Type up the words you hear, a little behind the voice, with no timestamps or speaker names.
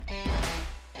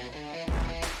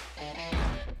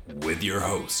with your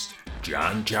hosts,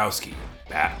 John Jowski,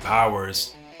 Pat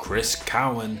Powers, Chris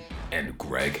Cowan, and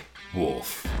Greg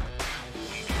Wolf.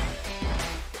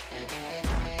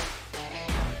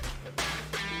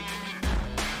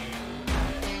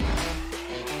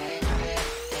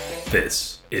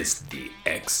 This is the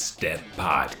X Step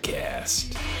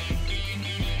Podcast.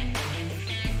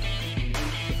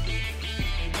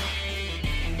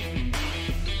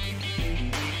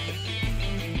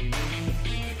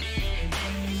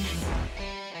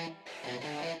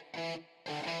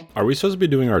 Are we supposed to be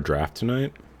doing our draft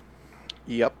tonight?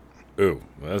 Yep. Ooh,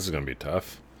 well, this is going to be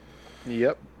tough.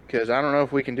 Yep. Because I don't know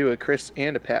if we can do a Chris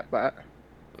and a Pat bot.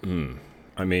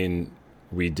 I mean,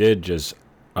 we did just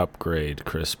upgrade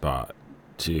Chris Bot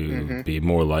to be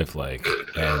more lifelike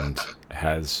and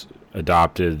has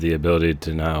adopted the ability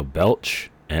to now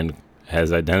belch and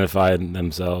has identified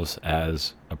themselves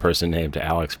as a person named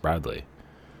Alex Bradley.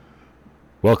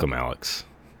 Welcome, Alex.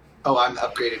 Oh, I'm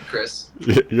upgraded, Chris.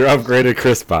 You're upgraded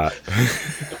Chris Bot.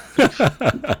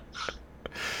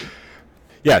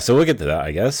 Yeah, so we'll get to that,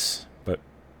 I guess. But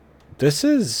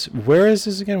where is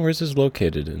this again? Where is this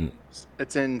located in?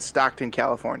 It's in Stockton,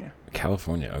 California.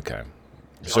 California, okay.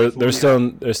 So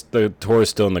the tour is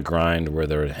still in the grind where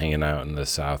they're hanging out in the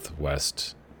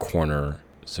southwest corner,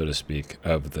 so to speak,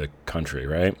 of the country,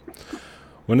 right?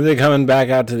 When are they coming back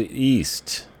out to the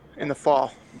east? In the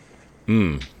fall.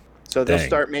 So they'll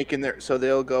start making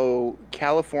they'll go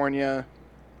California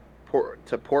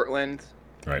to Portland.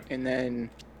 Right. And then,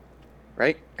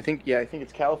 right? I think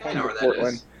it's California to that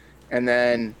Portland. is. And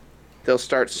then they'll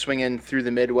start swinging through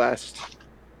the Midwest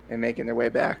and making their way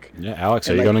back. Yeah, Alex,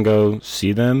 are you going to go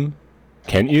see them?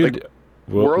 Can you?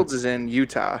 Worlds is in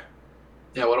Utah.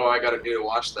 Yeah, what do I got to do to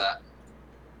watch that?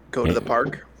 Go to the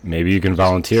park. Maybe you can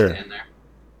volunteer. Stand there.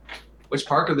 Which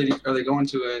park are they going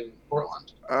to in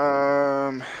Portland?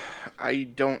 I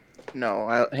don't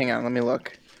know. Hang on, let me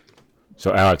look.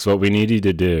 So, Alex, what we need you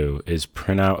to do is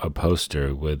print out a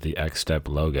poster with the X Step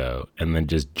logo and then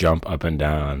just jump up and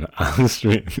down on the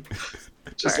street.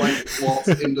 Just like waltz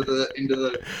into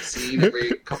the scene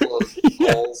every couple of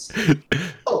holes.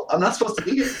 Oh, I'm not supposed to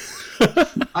be here.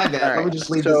 My bad. Right. Let me just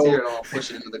leave this here and I'll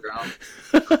push it into the ground.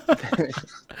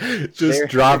 Just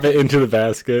drop it into the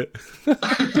basket.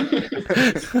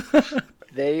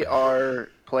 They are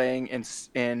playing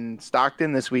in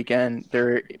Stockton this weekend.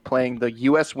 They're playing the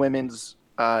U.S. Women's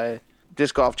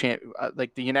Disc Golf the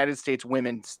United States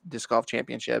Women's Disc Golf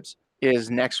Championships is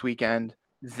next weekend.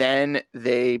 Then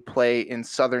they play in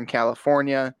Southern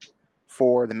California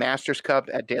for the Masters Cup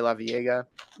at De La Viega.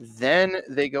 Then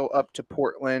they go up to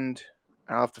Portland.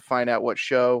 I'll have to find out what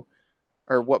show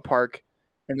or what park.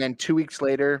 And then 2 weeks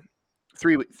later,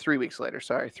 3 weeks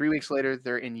later,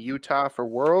 they're in Utah for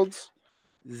Worlds.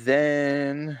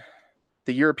 Then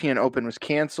the European Open was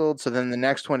canceled. So then the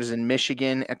next one is in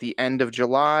Michigan at the end of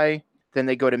July. Then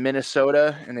they go to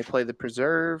Minnesota and they play the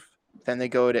Preserve. Then they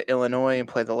go to Illinois and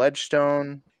play the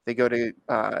Ledgestone. They go to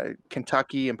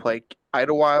Kentucky and play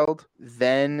Idlewild.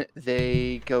 Then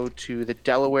they go to the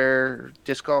Delaware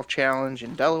Disc Golf Challenge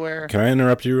in Delaware. Can I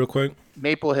interrupt you real quick?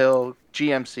 Maple Hill,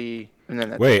 GMC, and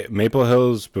then Wait, Maple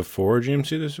Hill's before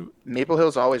GMC this? Maple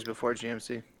Hill's always before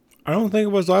GMC. I don't think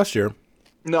it was last year.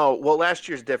 No, well, last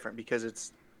year's different because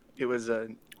it was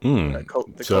the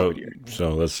COVID year. So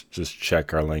let's just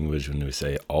check our language when we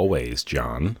say always,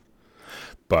 John.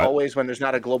 But always when there's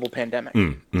not a global pandemic.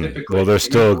 Well, there's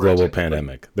still a global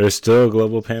pandemic.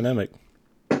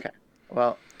 Okay.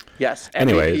 Well, yes.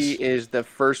 Anyways. MVP is the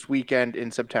first weekend in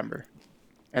September,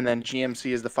 and then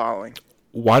GMC is the following.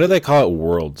 Why do they call it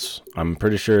Worlds? I'm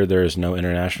pretty sure there's no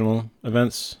international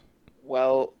events.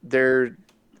 Well, there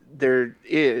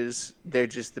is. They're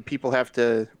just the people have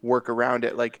to work around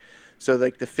it.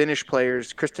 The Finnish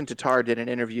players, Kristen Tatar did an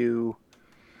interview,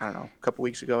 I don't know, a couple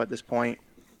weeks ago at this point.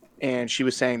 And she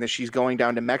was saying that she's going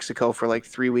down to Mexico for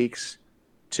 3 weeks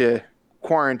to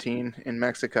quarantine in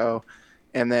Mexico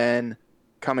and then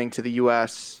coming to the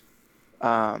U.S.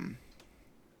 And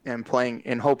playing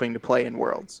and hoping to play in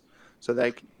Worlds. So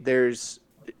there is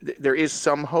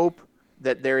some hope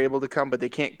that they're able to come, but they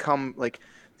can't come.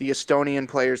 The Estonian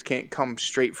players can't come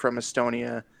straight from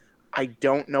Estonia. I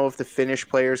don't know if the Finnish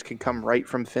players can come right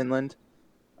from Finland.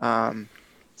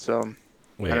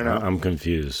 Wait, I don't know. I'm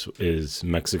confused. Is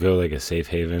Mexico a safe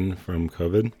haven from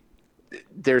COVID?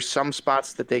 There's some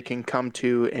spots that they can come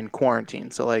to in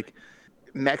quarantine. So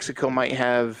Mexico might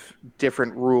have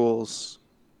different rules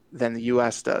than the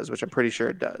U.S. does, which I'm pretty sure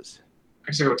it does.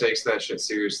 Mexico takes that shit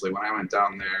seriously. When I went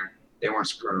down there, they weren't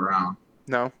screwing around.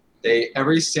 No?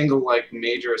 Every single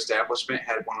major establishment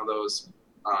had one of those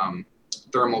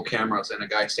thermal cameras and a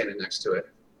guy standing next to it.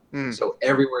 Mm. So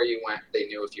everywhere you went, they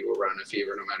knew if you were running a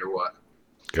fever, no matter what.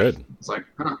 Good. It's like,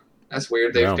 huh, that's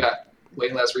weird. They've Yeah. got way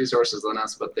less resources than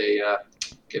us, but they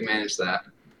can manage that.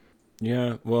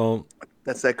 Yeah, well,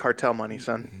 That's that cartel money,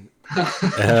 son.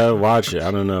 watch it.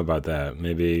 I don't know about that.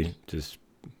 Maybe just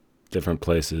different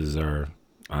places are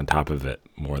on top of it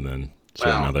more than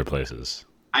certain Well, other places.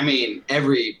 I mean,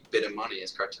 every bit of money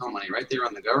is cartel money right there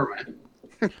on the government.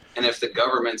 And if the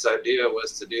government's idea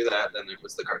was to do that, then it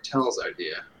was the cartel's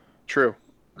idea. True.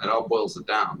 That all boils it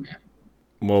down, man.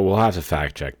 Well, we'll have to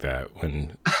fact check that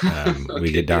when we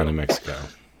Okay, get down to deal. Mexico.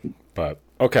 But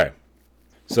okay.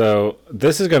 So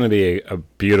this is going to be a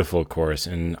beautiful course,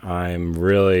 and I'm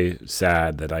really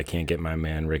sad that I can't get my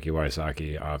man Ricky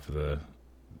Wysocki off the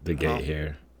gate Oh.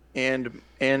 here.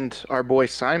 And our boy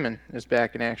Simon is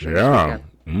back in action this Yeah.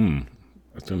 weekend.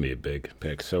 That's going to be a big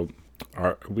pick. So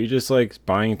are we just like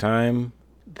buying time?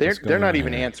 They're What's not going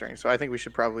even on here? answering, so I think we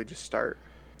should probably just start.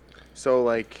 So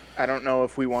like, I don't know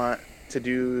if we want to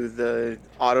do the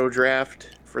auto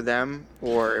draft for them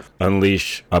or if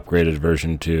Unleash upgraded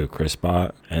version 2 Chris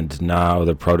Bot, and now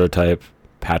the prototype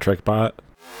Patrick Bot.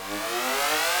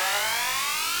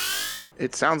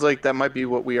 it sounds like that might be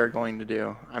what we are going to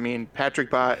do. I mean, Patrick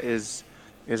Bot is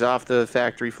off the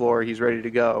factory floor. He's ready to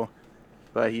go,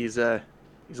 but he's a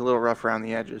little rough around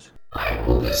the edges.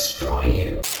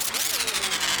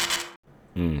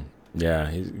 Yeah,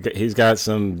 he's got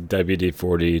some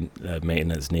WD-40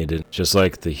 maintenance needed, just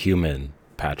like the human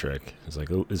Patrick.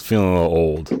 He's feeling a little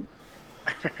old.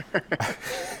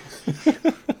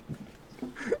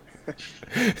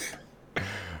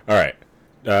 All right.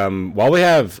 While we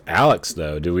have Alex,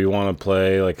 though, do we want to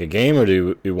play like a game, or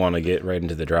do we want to get right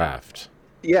into the draft?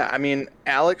 Yeah, I mean,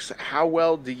 Alex, how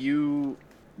well do you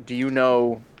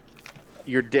know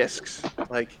your discs?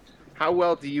 Like, how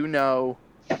well do you know?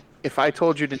 If I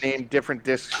told you to name different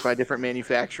discs by different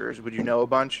manufacturers, would you know a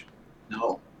bunch?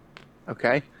 No,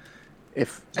 Okay.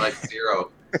 If it's like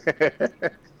 0.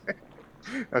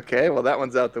 okay, well that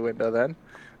one's out the window then.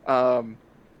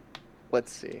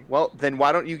 Let's see. Well, then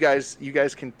why don't you guys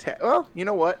can well, you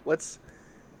know what?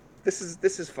 This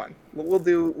is fun. We'll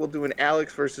do an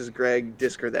Alex versus Greg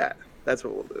disc or that. That's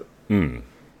what we'll do.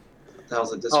 What the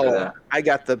hell's a disc for Oh, that? I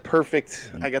got the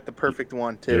perfect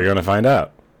one too. You're gonna find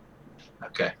out.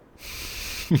 Okay.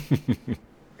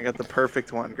 I got the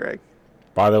perfect one, Greg.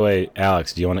 By the way,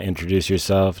 Alex, do you want to introduce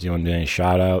yourself? Do you want to do any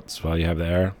shout-outs while you have the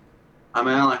air? I'm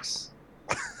Alex.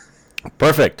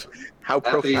 Perfect. How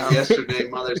Happy profound. yesterday,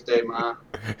 Mother's Day, Ma.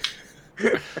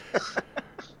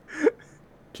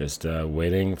 Just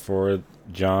waiting for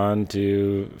John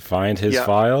to find his Yeah.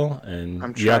 file, and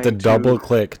I'm you have to trying to- double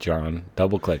click, John.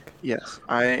 Double click. Yes,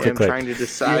 I Click, am click. trying to You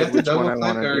decide have to which one double I click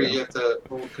want or to you do. have to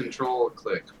hold control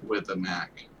click with a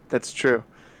Mac. That's true.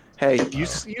 Hey,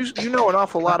 you know an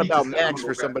awful lot How do you about just Macs download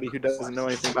for somebody who doesn't know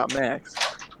anything about Macs.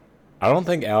 I don't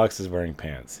think Alex is wearing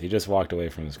pants. He just walked away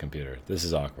from his computer. This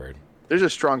is awkward. There's a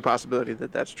strong possibility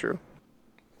that that's true.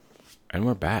 And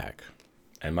we're back.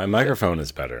 And my microphone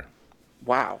is better.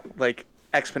 Wow, like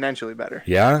exponentially better.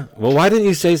 Yeah? Well, why didn't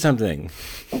you say something?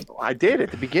 I did at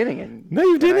the beginning, and No,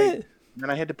 you then didn't. Then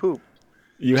I had to poop.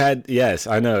 You had, yes,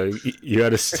 I know. You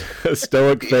had a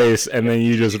stoic face, and then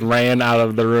you just ran out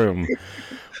of the room.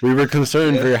 We were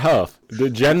concerned for your health.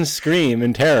 Did Jen scream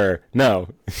in terror? No.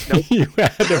 You had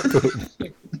to poop.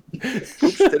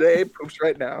 Poops today, poops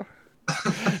right now.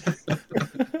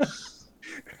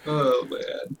 Oh,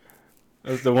 man.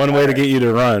 That's the one way to get you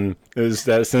to run, is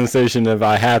that sensation of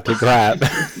I have to clap.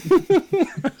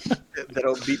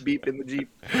 That'll beep beep in the Jeep.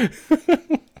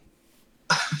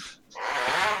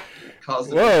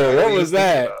 Whoa, what was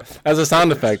that? As a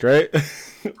sound effect, right?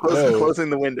 Closing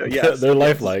the window. Yes, They're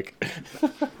lifelike.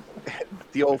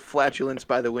 the old flatulence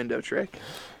by the window trick.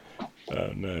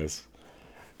 Oh, nice.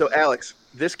 So, Alex,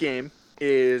 this game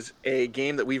is a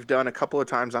game that we've done a couple of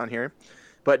times on here,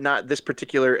 but not this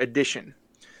particular edition.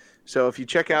 So, if you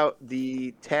check out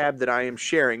the tab that I am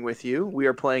sharing with you, we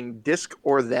are playing Disc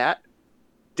or That,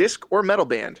 Disc or Metal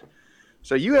Band.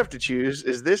 So, you have to choose: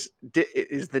 is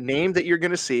the name that you're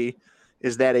going to see?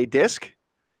 Is that a disc?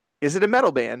 Is it a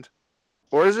metal band?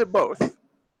 Or is it both?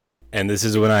 And this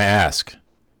is when I ask,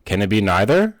 can it be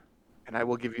neither? And I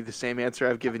will give you the same answer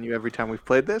I've given you every time we've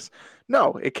played this.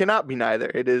 No, it cannot be neither.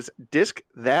 It is disc,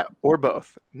 that, or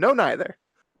both. No, neither.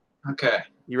 Okay.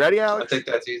 You ready, I Alex? think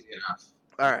that's easy enough.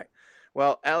 All right.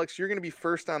 Well, Alex, you're going to be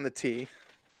first on the tee.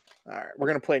 All right. We're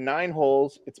going to play 9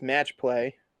 holes. It's match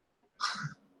play.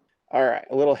 All right.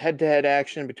 A little head-to-head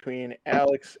action between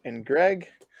Alex and Greg.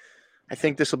 I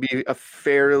think this will be a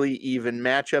fairly even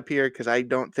matchup here because I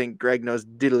don't think Greg knows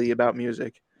diddly about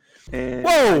music. And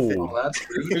Whoa! Oh, that's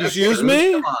rude. Excuse That's rude.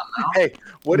 me? Come on now. Hey,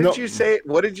 what did No. you say?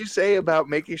 What did you say about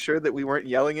making sure that we weren't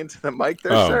yelling into the mic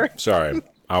there, Oh, sir? sorry.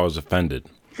 I was offended.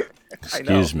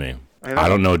 Excuse me. I know. I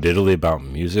don't know diddly about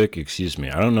music. Excuse me.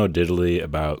 I don't know diddly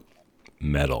about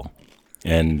metal.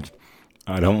 And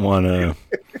I don't want to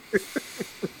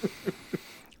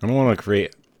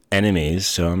create enemies,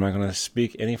 so I'm not going to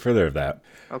speak any further of that.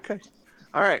 Okay.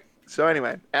 All right. So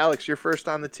anyway, Alex, you're first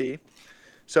on the tee.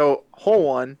 So hole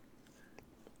one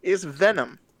is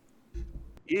Venom.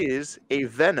 Is a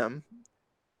Venom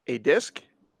a disc?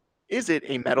 Is it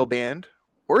a metal band?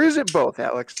 Or is it both,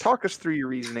 Alex? Talk us through your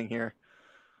reasoning here.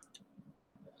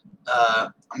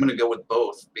 I'm gonna go with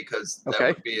both because that Okay.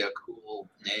 would be a cool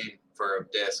name for a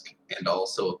disc and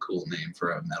also a cool name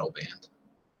for a metal band.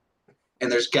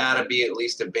 And there's gotta be at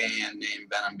least a band named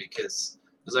Venom because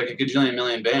there's like a gajillion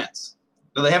million bands.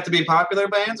 Do they have to be popular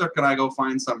bands, or can I go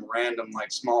find some random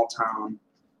like small town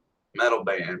metal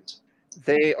band?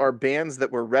 They are bands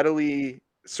that were readily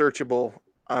searchable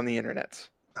on the internet.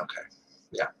 Okay,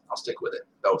 yeah, I'll stick with it.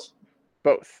 Both.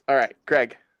 Both. All right,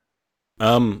 Greg.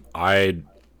 I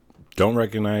don't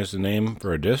recognize the name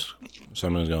for a disc, so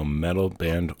I'm going to go metal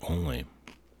band only.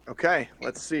 Okay,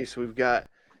 let's see. So we've got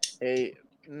a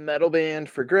metal band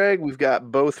for Greg. We've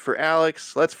got both for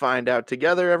Alex. Let's find out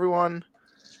together, everyone.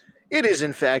 It is,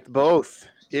 in fact, both.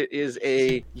 It is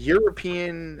a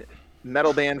European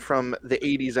metal band from the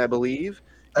 80s, I believe.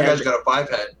 That guy's And got a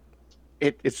 5-head.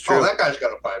 It's true. Oh, that guy's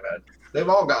got a 5-head. They've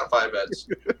all got 5 heads.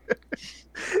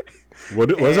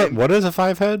 What was it? What is a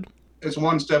 5-head? It's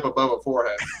one step above a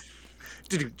 4-head.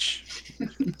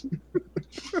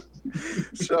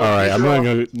 So All right, these I'm are all-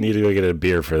 going to need to go get a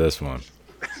beer for this one.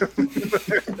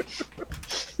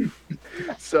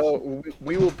 So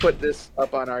we will put this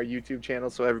up on our YouTube channel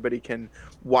so everybody can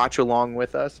watch along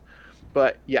with us.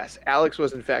 But yes, Alex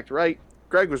was in fact right.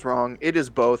 Greg was wrong. It is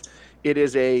both. It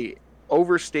is a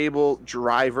overstable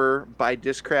driver by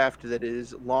Discraft that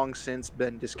is long since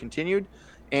been discontinued.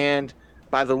 And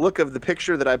by the look of the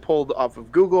picture that I pulled off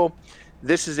of Google,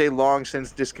 this is a long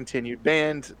since discontinued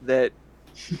band that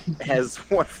has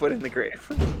one foot in the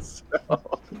grave.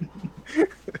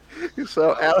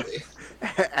 So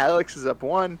Alex is up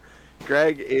 1.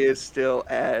 Greg is still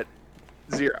at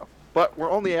 0. But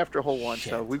we're only after hole 1,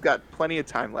 so we've got plenty of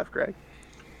time left, Greg.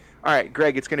 All right,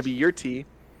 Greg, it's going to be your tee.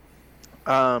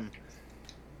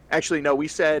 Actually, no, we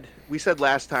said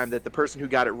last time that the person who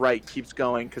got it right keeps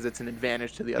going because it's an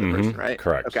advantage to the other person, right?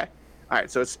 Correct. Okay. All right,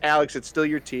 so it's Alex. It's still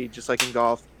your tee, just like in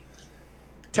golf.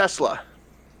 Tesla.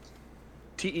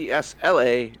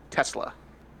 Tesla. Tesla.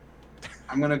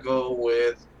 I'm gonna go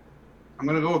with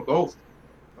both.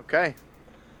 Okay.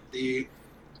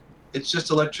 It's just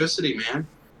electricity, man.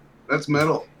 That's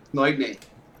metal. Lightning.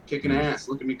 Kicking ass.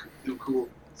 Look at me do cool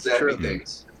True. zappy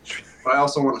things. But I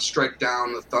also want to strike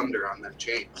down the thunder on them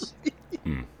chains.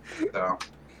 So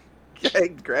Okay,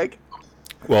 Greg.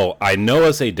 Well, I know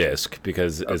it's a disc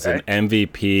because it's an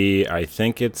MVP. I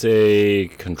think it's a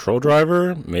control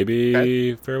driver,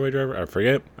 maybe fairway driver. I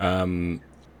forget.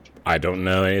 I don't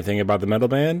know anything about the metal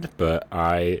band, but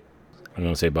I'm going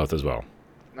to say both as well.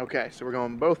 Okay, so we're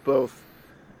going both.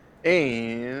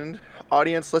 And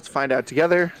audience, let's find out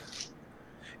together.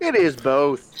 It is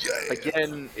both.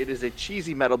 Again, it is a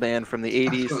cheesy metal band from the I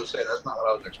was 80s. gonna say that's not what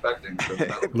I was expecting.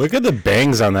 Look at the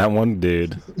bangs on that one,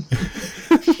 dude.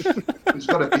 He's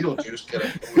got a Beetlejuice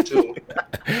kid too.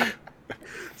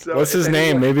 So What's if his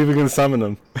name? anyone- Maybe we can summon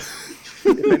him.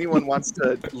 If anyone wants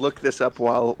to look this up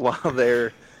while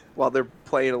they're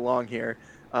playing along here,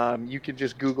 you can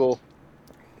just Google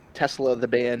Tesla the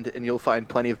band, and you'll find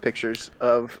plenty of pictures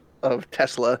of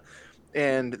Tesla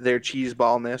and their cheese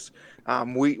ballness.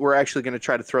 We're actually going to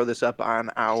try to throw this up on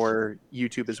our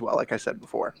YouTube as well, like I said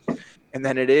before. And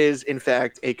then it is, in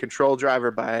fact, a control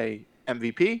driver by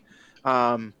MVP.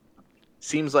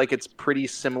 Seems like it's pretty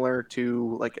similar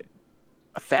to like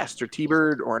a faster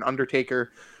T-Bird or an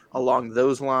Undertaker along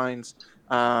those lines.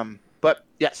 But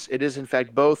yes, it is in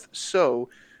fact both. So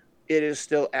it is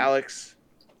still Alex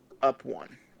up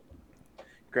 1.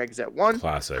 Greg's at 1.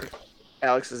 Classic.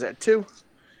 Alex is at 2.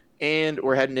 And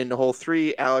we're heading into hole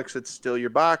 3. Alex, it's still your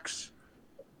box.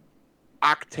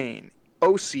 Octane.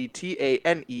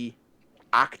 Octane.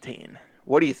 Octane.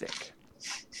 What do you think?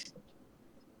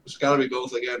 It's got to be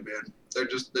both again, man. They're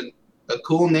just a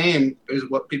cool name is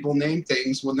what people name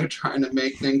things when they're trying to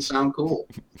make things sound cool.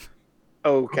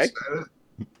 Okay.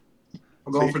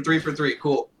 I'm going for 3 for 3.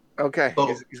 Cool. Okay.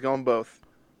 Both. He's going both.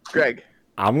 Greg.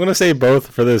 I'm going to say both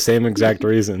for the same exact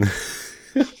reason.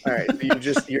 All right.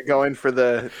 So you're going for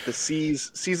the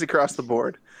C's across the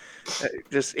board.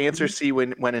 Just answer C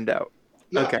when in doubt.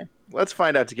 Yeah. Okay. Let's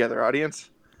find out together, audience.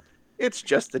 It's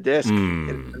Just a Disc.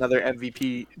 It's another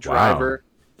MVP driver.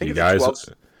 Do you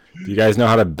guys know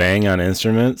how to bang on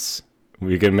instruments?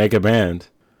 We can make a band.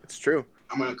 It's true.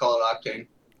 I'm going to call it Octane.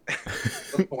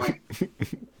 Good point.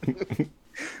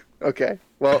 Okay.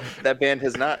 Well, that band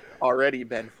has not already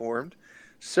been formed.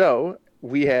 So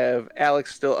we have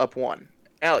Alex still up 1.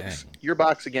 Alex, your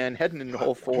box again, heading into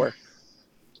hole 4.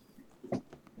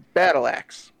 Battle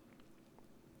Axe.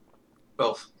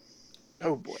 Both.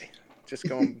 Oh boy. Just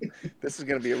going. This is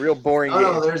going to be a real boring game.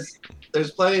 No,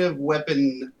 there's plenty of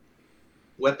weapon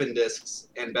discs,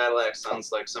 and Battle Axe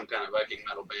sounds like some kind of Viking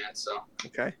metal band. So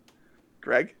Okay.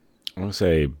 Greg? I'm going to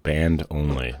say band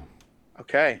only.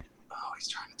 Okay. oh, he's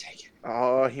trying to take it.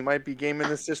 Oh, he might be gaming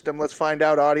the system. Let's find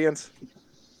out, audience.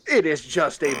 It is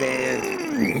just a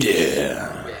band.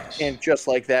 Yeah. And just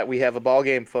like that, we have a ball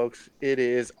game, folks. It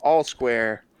is all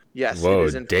square. Yes. Whoa, it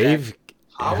is in Dave. fact-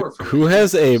 Powerful. Who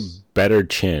has a better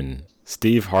chin?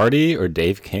 Steve Hardy or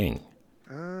Dave King?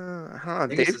 I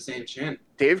think it's the same chin.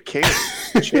 Dave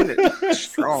King's chin is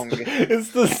strong.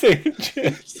 It's the same chin.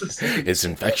 It's the same. It's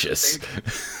infectious.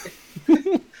 They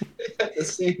got the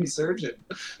same surgeon.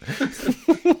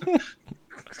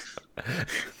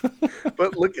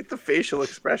 But look at the facial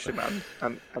expression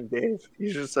on Dave.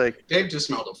 He's just like, Dave just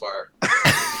smelled a fart.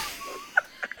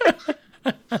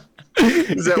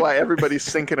 is that why everybody's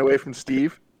sinking away from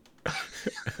Steve?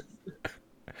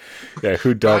 Yeah,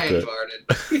 who dumped Ryan it?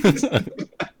 farted.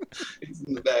 He's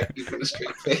in the back doing a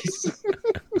straight face.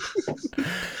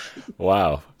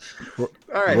 Wow. All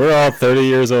right. We're all 30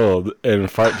 years old and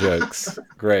fart jokes.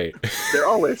 Great. They're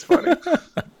always funny.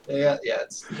 Yeah,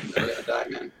 it's they're gonna die,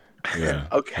 man. Yeah.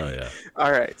 Okay. Oh, yeah.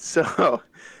 All right. So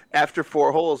after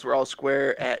 4 holes, we're all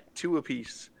square at 2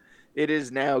 apiece. It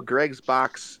is now Greg's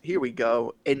box. Here we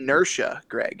go. Inertia,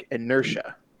 Greg.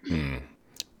 Inertia.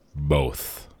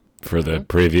 Both. For the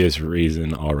previous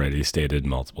reason already stated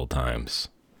multiple times.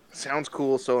 Sounds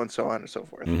cool, so and so on and so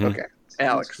forth. Mhm. Okay.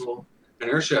 Alex. That's cool.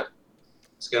 Inertia.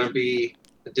 It's gonna be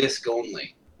a disc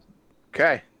only.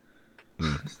 Okay.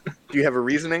 Do you have a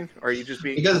reasoning? Or are you just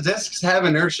being... Because discs have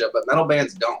inertia, but metal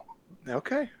bands don't.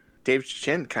 Okay. Dave's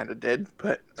chin kind of did,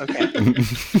 but okay.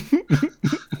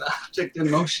 The object in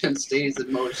motion stays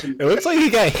in motion. It looks like he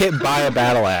got hit by a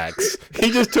battle axe. He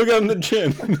just took on the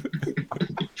chin.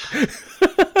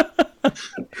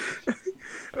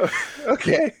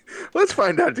 Okay. Let's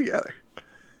find out together.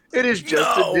 It is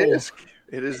just a disc.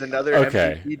 It is another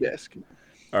Okay. MVP disc.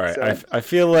 All right, So- I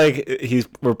feel like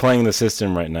we're playing the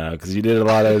system right now because you did a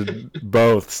lot of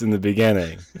boths in the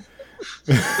beginning.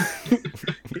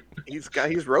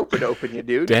 He's roping open you,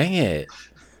 dude. Dang it!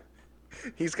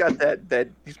 He's got that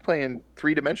he's playing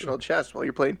 3-dimensional chess while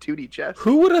you're playing 2D chess.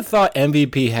 Who would have thought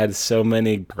MVP had so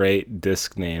many great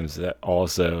disc names that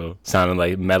also sounded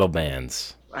like metal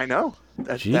bands? I know.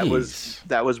 That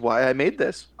Jeez. was why I made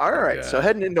this. All right, Yeah. so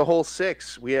heading into hole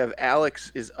 6, we have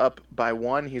Alex is up by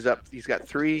 1. He's got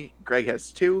 3. Greg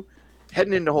has 2.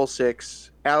 Heading into hole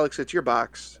 6, Alex, it's your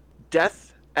box.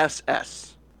 Death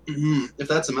SS. If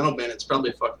that's a metal band, it's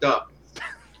probably fucked up.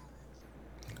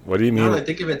 What do you Now that I mean?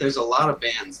 think of it, there's a lot of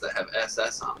bands that have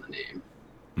SS on the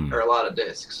name. Or a lot of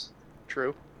discs.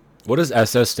 True. What does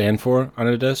SS stand for on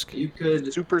a disc? You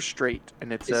could... Super straight,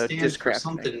 and it's It a stands for discraft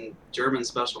something thing. German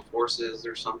Special Forces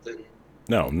or something.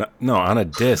 No, on a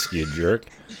disc, you jerk.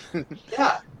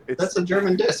 Yeah, that's a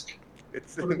German disc.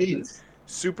 It's That's what it means.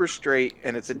 super straight,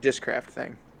 and it's a discraft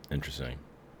thing. Interesting.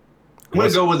 I'm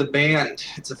gonna go with a band.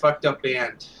 It's a fucked up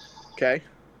band, Okay.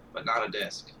 but not a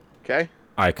disc. Okay.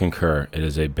 I concur. It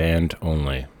is a band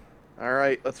only. All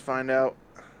right. Let's find out.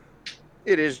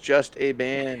 It is just a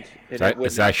band.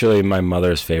 It's actually my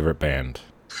mother's favorite band.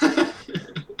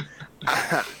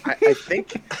 I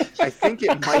think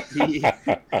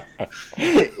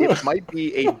it might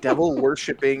be a devil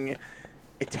worshipping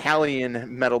Italian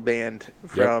metal band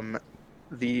from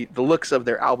the looks of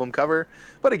their album cover.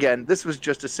 But again, this was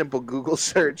just a simple Google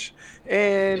search,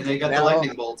 and And they got the now-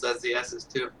 lightning bolts as the S's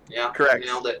too. Yeah, Correct.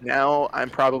 Nailed it. Now I'm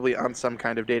probably on some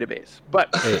kind of database.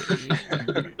 But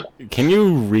Can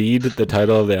you read the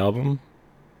title of the album?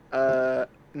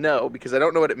 no, because I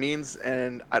don't know what it means,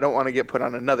 and I don't want to get put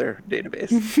on another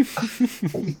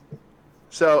database.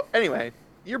 So anyway,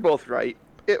 you're both right.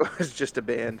 It was just a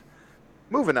band.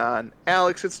 Moving on,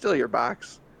 Alex, it's still your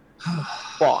box.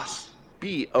 Boss,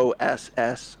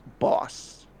 BOSS,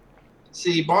 Boss.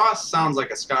 See, Boss sounds like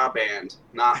a ska band,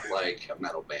 not like a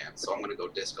metal band. So I'm gonna go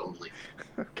disc only.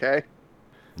 Okay.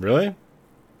 Really?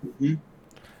 hmm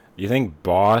You think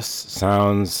Boss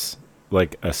sounds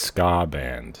like a ska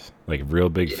band? Like Real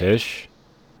Big Yeah. Fish?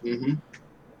 hmm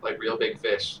Like Real Big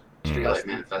Fish, Streetlight Less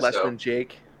Manifesto. than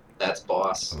Jake. That's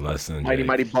Boss. Less than Mighty Jake.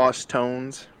 Mighty Boss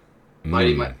Tones.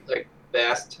 Mighty, Mm, like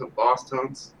Boss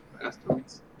Tones. Bass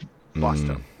Tones.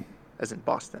 Boston. As in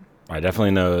Boston. I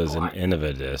definitely know it was an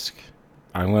Innova disc.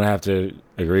 I'm going to have to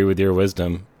agree with your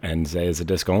wisdom and say it's a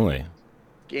disc only.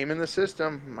 Game in the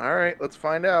system. All right, let's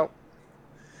find out.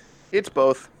 It's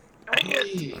both.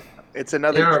 It's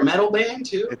another. They're a metal band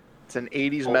too. It's an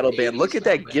 80s metal band. Look at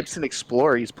that Gibson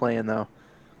Explorer he's playing, though.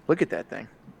 Look at that thing.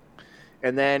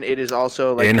 And then it is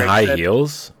also like In Greg high said,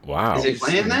 heels? Wow. Is he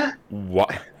playing that?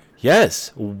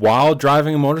 Yes, while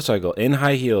driving a motorcycle in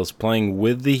high heels, playing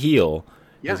with the heel,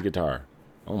 Yeah. his guitar.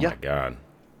 Oh Yeah. my god!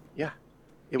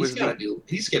 It was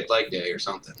He's skipped leg day or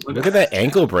something. Look at that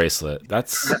ankle bracelet.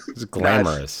 That's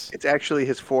glamorous. It's actually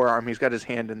his forearm. He's got his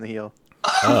hand in the heel.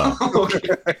 Oh.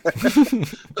 Okay.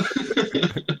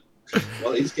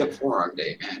 Well, he skipped forearm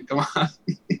day, man. Come on.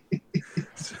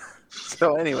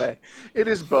 So anyway, it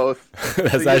is both.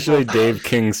 That's So actually you- Dave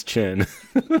King's chin.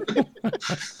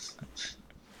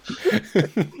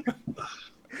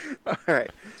 All right,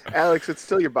 Alex, it's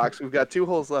still your box. We've got 2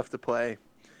 holes left to play.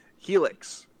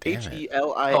 Helix. Damn it. Helix.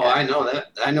 Oh, I know that.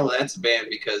 I know that's a band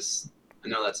because I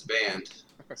know that's a band.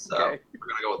 So Okay. we're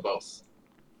gonna go with both.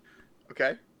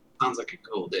 Okay. Sounds like a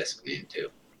cool disc name too.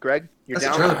 Greg, you're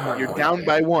That's a trailer park You're one, down okay.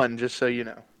 by 1, just so you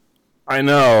know. I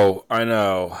know.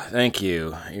 Thank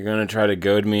you. You're gonna try to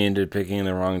goad me into picking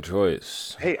the wrong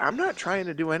choice. Hey, I'm not trying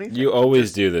to do anything. You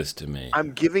always do this to me.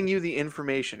 I'm giving you the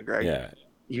information, Greg. Yeah,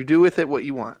 You do with it what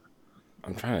you want.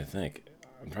 I'm trying to think.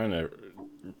 I'm trying to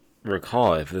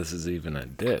recall if this is even a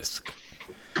disc.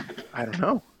 I don't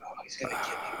know. Oh, he's gonna get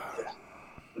me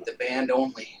with the band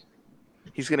only.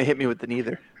 He's going to hit me with the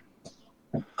neither.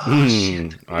 Oh,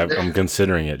 shit. I'm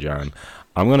considering it, John.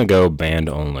 I'm gonna go band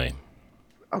only.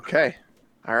 Okay.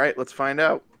 All right, let's find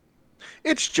out.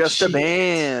 It's just a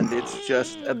band. It's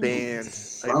just a band.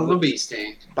 Son of a bee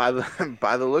sting. By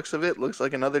the looks of it, looks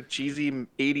like another cheesy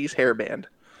 80s hair band.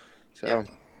 So, Yeah.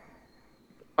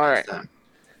 all right.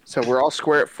 So we're all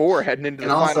square at 4 heading into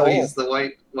And the also, final hole. he's the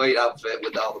white outfit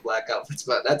with all the black outfits.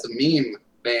 But that's a meme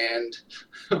band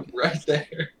right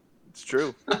there. It's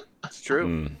true. It's true.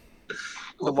 Mm.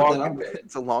 I'll put that on Reddit.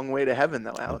 It's a long way to heaven,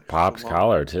 though, Alex. Pop's It's a long-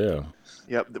 collar too.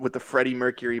 Yep, with the Freddie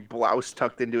Mercury blouse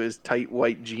tucked into his tight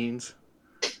white jeans,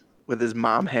 with his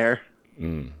mom hair,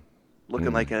 Mm.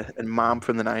 looking like a mom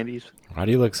from the 90s. Why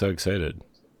do you look so excited?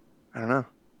 I don't know.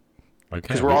 Okay.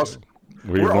 'Cause we're all-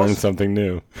 We've we're all- learned something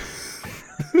new.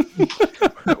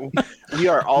 We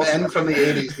are all Men from the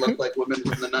 80s look like women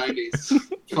from the 90s.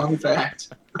 Fun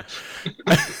fact.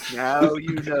 now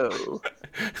you know.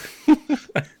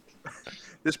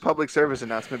 This public service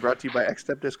announcement brought to you by X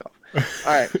Step Disc Golf.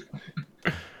 All right.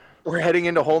 We're heading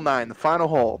into hole 9, the final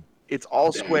hole. It's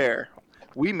all square.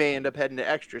 We may end up heading to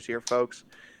extras here, folks.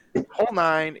 Hole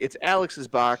 9, it's Alex's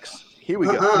box. Here we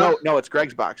go. No, it's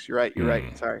Greg's box. You're right. You're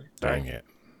right. Sorry. Dang it.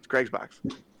 It's Greg's box.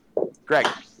 Greg,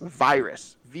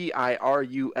 Virus.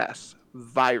 Virus.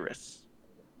 Virus.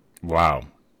 Wow.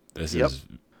 This Yep. is.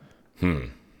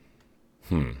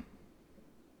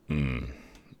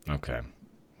 Okay.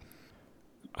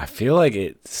 I feel like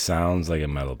it sounds like a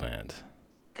metal band.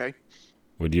 Okay.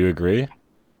 Would you agree?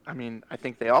 I mean, I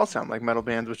think they all sound like metal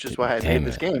bands, which is why I made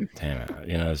this game. Damn it.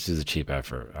 You know, this is a cheap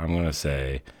effort. I'm going to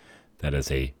say that is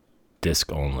a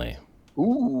disc only.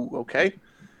 Ooh, okay.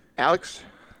 Alex?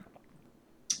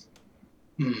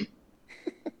 I'm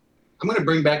going to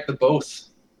bring back the both.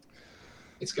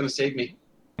 It's going to save me.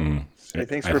 I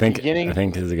think I we're think beginning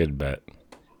this is a good bet.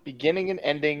 and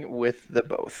ending with the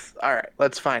both. All right,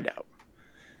 let's find out.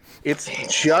 It's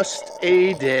just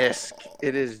a disc.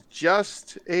 It is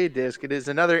just a disc. It is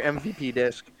another MVP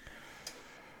disc.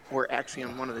 Or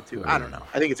Axiom, one of the two. I don't know.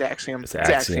 I think it's Axiom. It's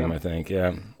Axiom, I think.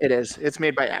 Yeah. It is. It's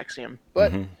made by Axiom.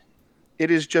 But it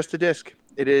is just a disc.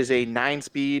 It is a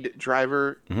 9-speed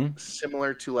driver,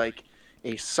 similar to like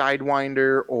a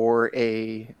Sidewinder or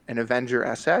an Avenger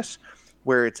SS,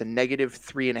 where it's a negative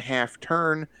 3.5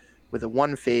 turn with a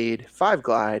 1 fade, 5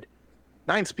 glide,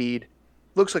 9-speed.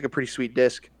 Looks like a pretty sweet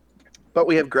disc. But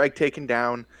we have Greg taking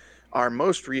down our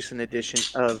most recent edition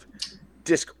of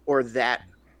Disc or That,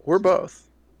 or both,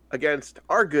 against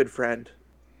our good friend,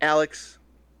 Alex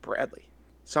Bradley.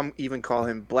 Some even call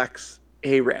him Blex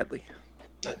A. Radley.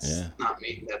 That's not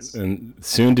me. That's And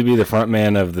soon to be the front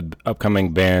man of the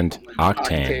upcoming band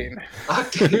Octane.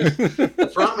 Octane. The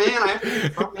front man. I have to be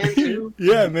the front man too.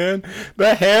 Yeah, man.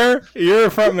 The hair, you're a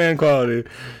front man quality.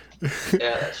 Yeah,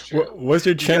 that's true. What's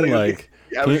your chin gotta go like?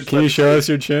 Yeah, I was just Can about you to show say, us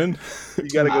your chin? You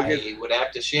gotta go get. I would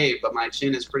have to shave, but my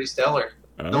chin is pretty stellar.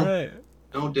 All No. right.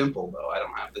 No dimple though. I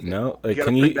don't have the dimple. No, You gotta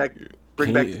can bring you back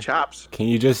Bring back the chops. Can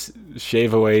you just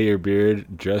shave away your beard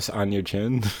just on your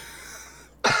chin?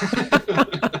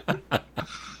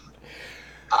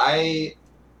 I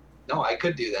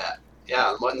could do that.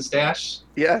 Yeah, mutton stash.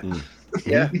 Yeah,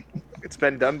 yeah. It's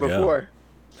been done before.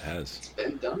 It has. It's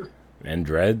been done. And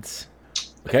dreads.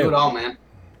 I do it all, man.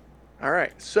 All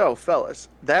right, so fellas,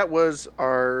 that was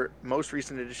our most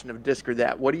recent edition of Disc or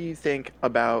That. What do you think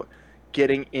about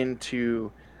getting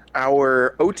into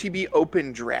our OTB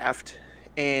Open draft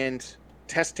and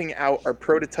testing out our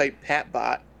prototype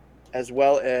PatBot as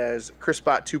well as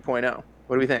ChrisBot 2.0?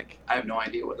 What do we think? I have no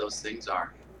idea what those things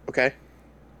are. Okay,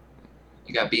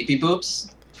 You got beepy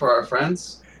boops for our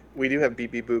friends? we do have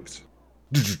BB boops.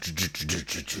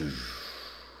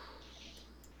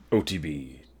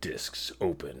 OTB Discs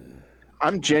Open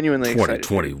I'm genuinely excited.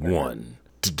 2021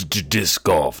 Disc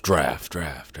Golf Draft.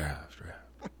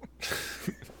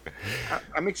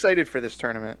 I'm excited for this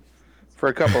tournament for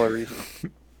a couple of reasons.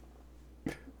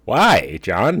 Why,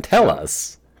 John? Tell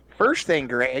us. First thing,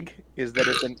 Greg, is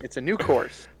that it's a new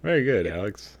course. Very good,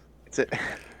 Alex.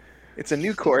 It's a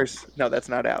new course. No, that's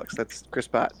not Alex. That's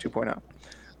ChrisBot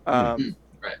 2.0.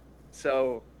 Right.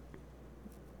 So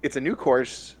it's a new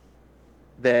course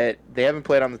that they haven't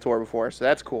played on the tour before, so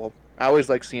that's cool. I always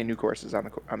like seeing new courses on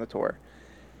the tour.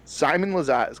 Simon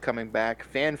Lizotte is coming back,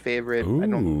 fan favorite.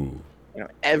 Ooh.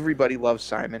 Everybody loves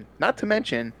Simon. Not to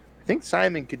mention, I think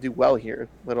Simon could do well here.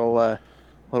 Little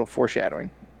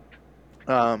foreshadowing.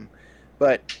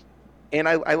 But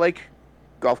I like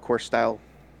golf course style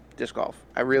disc golf.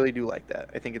 I really do like that.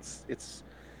 I think it's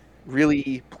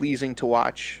really pleasing to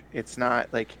watch. It's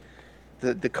not like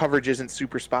the coverage isn't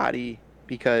super spotty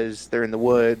because they're in the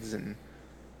woods, and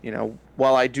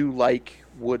while I do like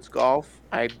woods golf,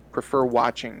 I prefer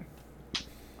watching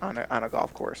on a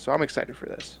golf course. So I'm excited for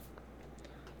this.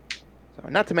 So,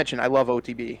 not to mention, I love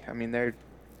OTB. I mean, they're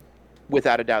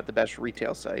without a doubt the best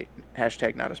retail site.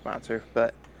 Hashtag not a sponsor,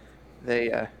 but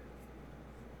they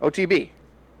OTB.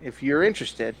 If you're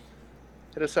interested,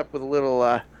 hit us up with a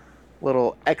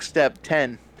little X Step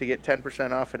 10 to get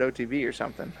 10% off at OTB or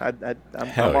something.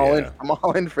 I'm all in. I'm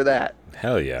all in for that.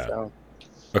 Hell yeah. So,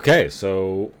 Okay,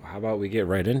 so how about we get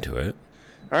right into it?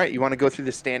 all right, you want to go through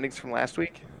the standings from last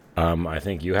week? I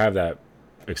think you have that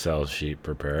Excel sheet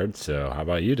prepared, so how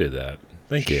about you do that?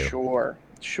 Thank you.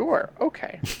 Sure.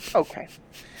 Okay.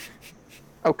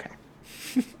 Okay.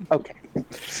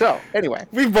 So, anyway.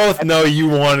 We both know you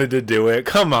wanted to do it.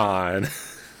 Come on.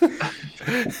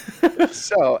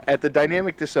 So, at the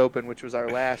Dynamic Disc Open, which was our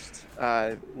last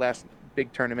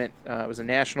big tournament, it was a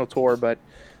national tour, but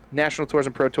national tours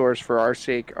and pro tours, for our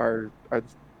sake, are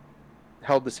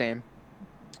held the same.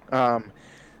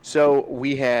 So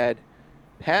we had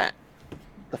Pat,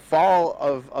 the fall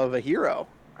of a hero.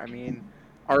 I mean,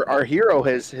 our hero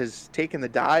has taken the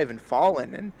dive and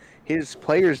fallen, and his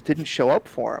players didn't show up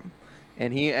for him,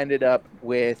 and he ended up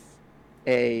with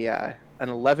an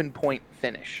 11-point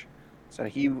finish. So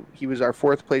he was our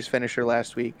fourth place finisher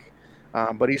last week,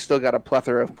 but he's still got a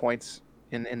plethora of points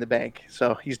in the bank,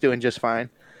 so he's doing just fine.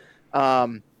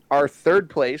 Our third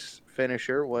place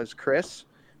finisher was Chris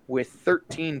with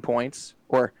 13 points,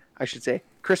 or I should say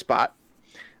ChrisBot.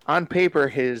 On paper,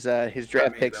 his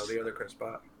draft picks. The other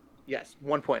ChrisBot. Yes,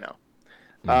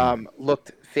 1.0.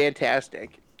 Looked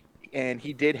fantastic, and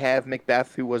he did have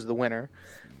Macbeth, who was the winner,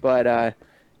 but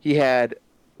he had,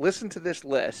 listen to this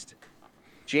list: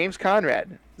 James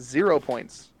Conrad, 0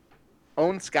 points;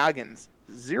 Owen Scoggins,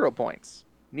 0 points;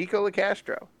 Nico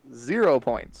LaCastro, 0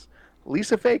 points;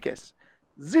 Lisa Fakis,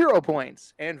 0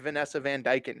 points; and Vanessa Van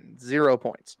Dyken, 0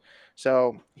 points.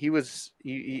 So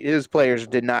his players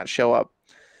did not show up.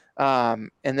 And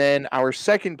then our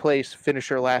second place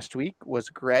finisher last week was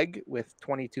Greg with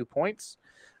 22 points.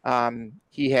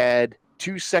 He had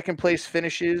 2 second place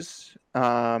finishes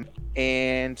and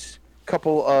a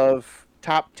couple of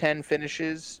top 10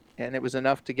 finishes, and it was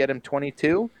enough to get him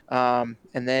 22. And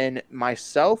then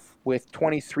myself with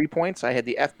 23 points. I had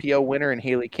the FPO winner in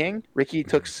Haley King. Ricky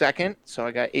took second, so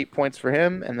I got 8 points for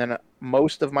him. And then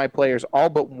most of my players, all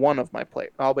but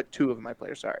 2 of my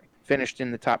players, finished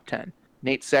in the top 10.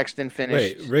 Nate Sexton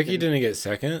finished. Wait, Ricky didn't get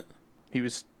second? He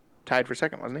was tied for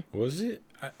second, wasn't he? Was he?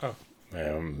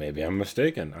 Maybe I'm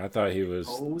mistaken. I thought he was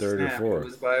third or fourth. It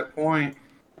was by a point.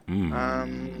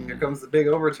 Here comes the big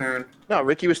overturn. No,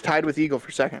 Ricky was tied with Eagle for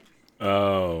second.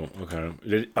 Oh,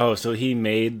 okay. So he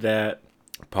made that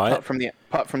putt From the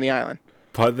island.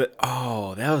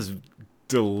 that was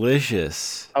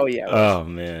delicious. Oh yeah. Oh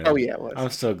man. Oh yeah, it was.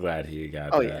 I'm so glad he got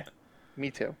Oh that. yeah.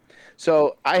 Me too.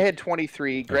 So I had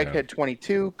 23, Greg Okay. had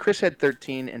 22, Chris had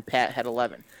 13, and Pat had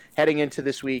 11. Heading into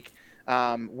this week,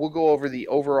 we'll go over the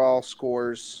overall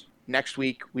scores next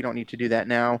week. We don't need to do that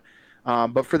now.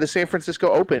 But for the San Francisco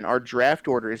Open, our draft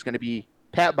order is going to be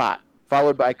Pat Bot,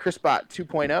 followed by Chris Bot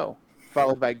 2.0,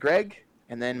 followed by Greg,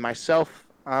 and then myself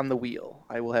on the wheel.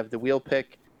 I will have the wheel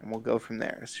pick, and we'll go from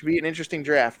there. This should be an interesting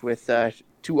draft with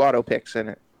 2 auto picks in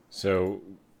it. So,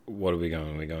 what are we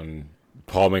going? Are we going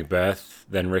Paul McBeth,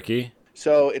 then Ricky?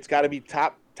 So it's got to be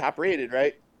top rated,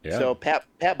 right? Yeah. So Pat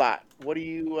Bot, what are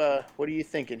you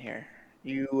thinking here?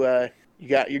 You're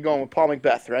going with Paul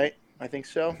McBeth, right? I think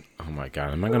so. Oh my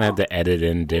god, am I gonna have to edit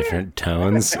in different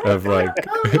tones of like?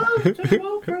 I love to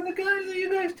vote for the guys that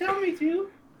you guys tell me to.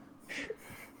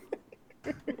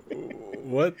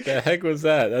 What the heck was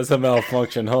that? That's a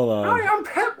malfunction. Hold on. Hi, I'm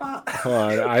Pat. Hold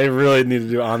on. I really need to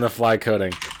do on the fly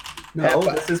coding. No,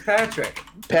 this is Patrick.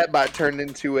 Pat Bot turned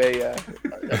into a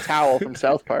towel from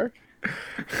South Park.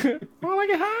 Oh my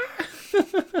god.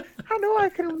 I know I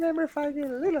can remember if I get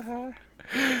a little high.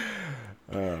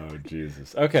 Oh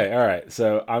Jesus. Okay. All right.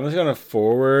 So I'm just gonna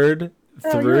forward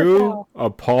through a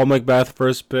Paul McBeth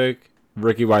first pick,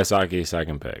 Ricky Wysocki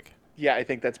second pick. Yeah, I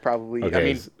think that's probably. Okay. I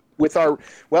mean, with our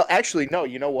actually, no.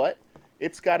 You know what?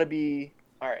 It's got to be.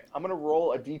 All right. I'm gonna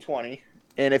roll a d20,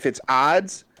 and if it's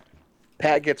odds,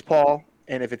 Pat gets Paul,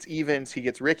 and if it's evens, he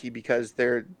gets Ricky because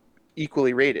they're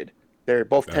equally rated. They're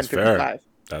both That's 10.55. fair.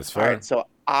 That's fair. All right. So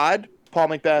odd, Paul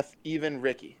McBeth, even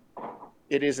Ricky.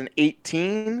 It is an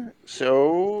 18,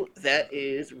 so that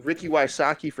is Ricky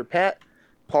Wysocki for Pat,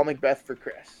 Paul McBeth for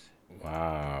Chris.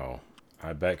 Wow.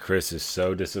 I bet Chris is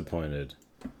so disappointed.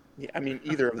 Yeah, I mean,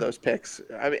 either of those picks.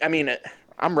 I mean,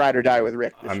 I'm ride or die with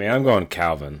Rick. I'm going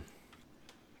Calvin.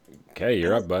 Okay,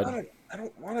 you're up, bud. I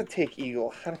don't want to take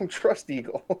Eagle. I don't trust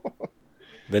Eagle.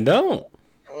 Then don't.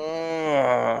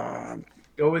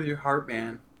 Go with your heart,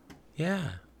 man. Yeah.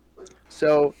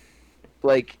 So,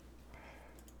 like,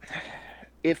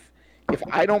 if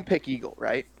I don't pick Eagle,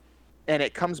 right, and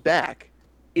it comes back,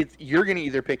 you're gonna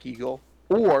either pick Eagle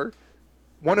or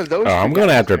one of those. Oh, I'm going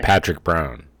after Patrick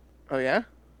Brown. Oh yeah.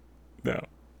 No.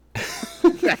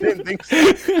 I didn't think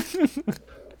so.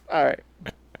 All right.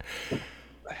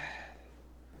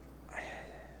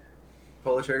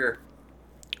 Pull the trigger.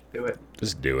 Do it.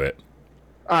 Just do it.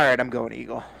 All right, I'm going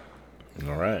Eagle.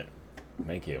 All right.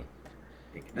 Thank you.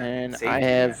 And Safety I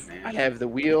net, man. have the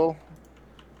wheel.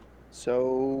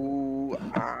 So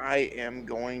I am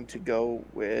going to go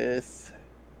with.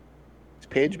 Is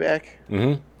Paige back?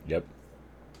 Mm-hmm. Yep.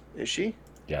 Is she?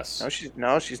 Yes.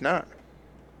 No, she's not.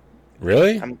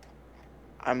 Really?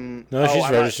 I'm. No, she's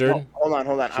I'm not- registered. no, hold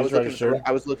on. She's registered.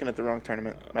 I was looking at the wrong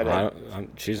tournament. My bad.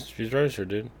 She's registered,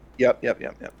 dude. Yep.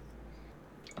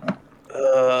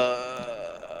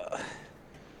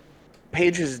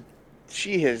 Paige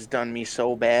she has done me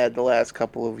so bad the last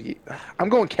couple of years. I'm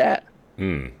going Cat.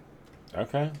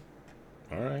 Okay.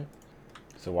 All right.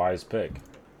 It's a wise pick.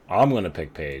 I'm going to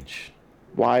pick Paige.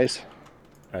 Wise.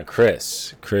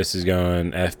 Chris. Chris is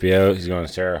going FBO. He's going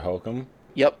Sarah Holcomb.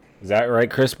 Yep. Is that right,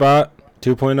 Chris Bot?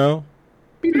 2.0?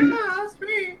 Yeah, that's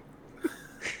me.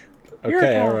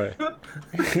 Okay, all right.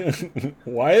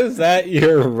 Why is that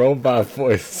your robot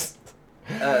voice?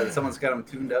 Someone's got them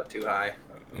tuned up too high.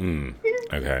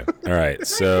 Okay. All right.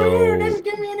 So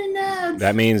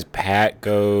that means Pat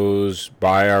goes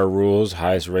by our rules,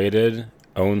 highest rated,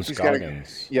 owns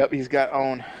Scoggins. Yep, he's got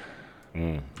own.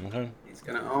 Okay. He's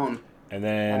gonna own. And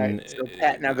All then right, so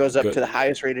Pat now goes up to the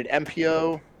highest rated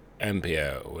MPO.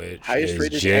 MPO, which Highest is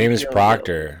rated James MPO.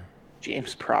 Proctor.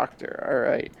 James Proctor. All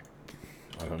right.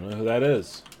 I don't know who that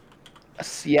is. A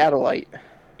Seattleite.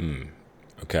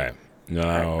 Okay. All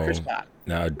right, Chris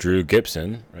Now, Bott. Drew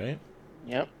Gibson, right?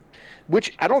 Yep.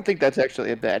 Which I don't think that's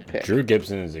actually a bad pick. Drew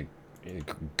Gibson is a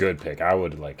good pick. I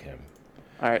would like him.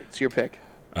 All right, it's your pick.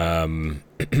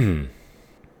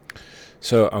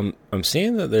 So I'm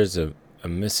seeing that there's a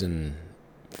missing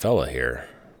fella here.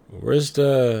 Where's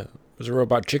the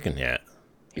robot chicken yet?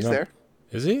 He's there.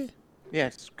 Is he? Yeah,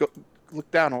 just go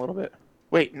look down a little bit.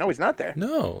 Wait, no, he's not there.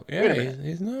 No. Wait a Yeah, minute.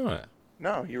 he's not.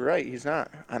 No, you're right. He's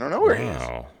not. I don't know where he is.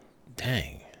 Wow.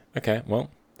 Dang. Okay. Well,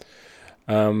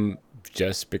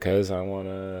 just because I want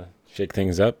to shake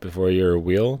things up before your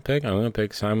wheel pick, I'm gonna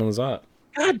pick Simon Lizotte.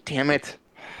 God damn it.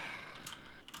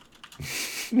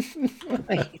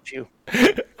 I hate you.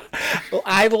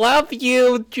 I love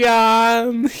you,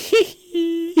 John.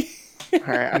 All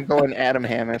right, I'm going Adam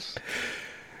Hammis.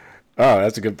 Oh,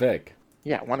 that's a good pick.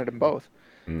 Yeah, I wanted them both.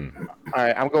 All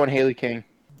right, I'm going Haley King.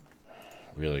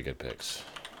 Really good picks.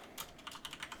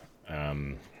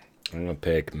 I'm gonna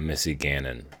pick Missy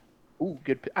Gannon. Ooh,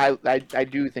 good. I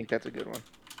do think that's a good one.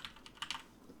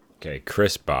 Okay,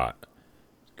 Chris Bott.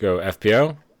 Go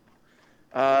FPO.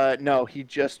 No, he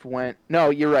just went. No,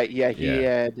 you're right. Yeah, he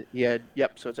Yeah. had.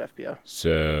 Yep. So it's FPO.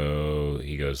 So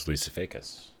he goes Lisa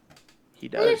Ficus. He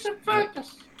does.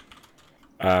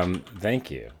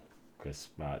 Thank you, Chris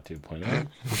Spot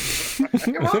 2.0.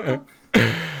 You're welcome.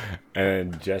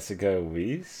 And Jessica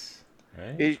Weiss,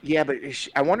 right? Yeah, but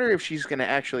I wonder if she's gonna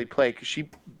actually play because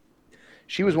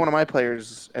she was one of my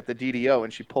players at the DDO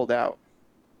and she pulled out.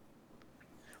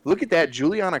 Look at that,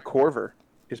 Juliana Korver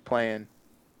is playing.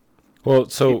 Well,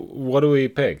 so what do we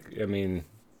pick? I mean,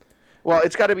 Well,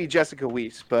 it's got to be Jessica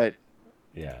Weiss, but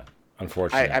yeah,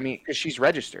 unfortunately. I mean, because she's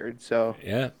registered, so.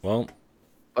 Yeah, well,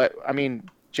 But I mean,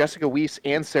 Jessica Weiss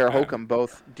and Sarah Hokum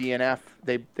both DNF.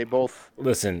 They both.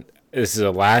 listen, this is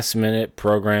a last minute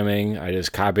programming. I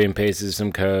just copy and pasted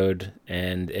some code,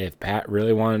 and if Pat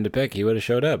really wanted to pick, he would have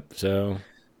showed up. So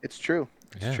It's true.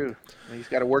 It's Yeah. true. He's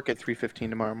got to work at 3:15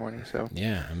 tomorrow morning, so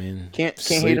yeah, I mean, can't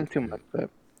sleep- hate him too much. But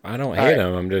I don't All hate right.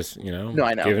 him. I'm just, No,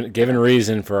 I know. giving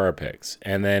reason for our picks,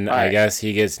 and then All I right. guess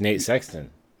he gets Nate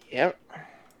Sexton. yep.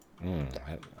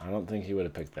 I don't think he would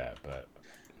have picked that, but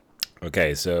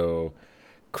okay. So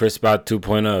Chris Bot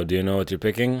 2.0. Do you know what you're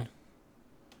picking?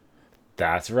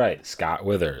 That's right, Scott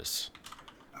Withers,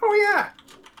 Oh yeah.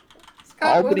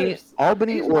 Scott Withers.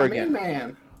 Albany, He's my Oregon. main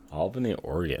man. Albany,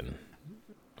 Oregon.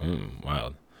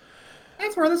 Wild.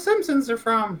 That's where the Simpsons are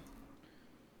from.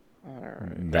 All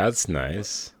right. That's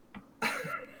nice.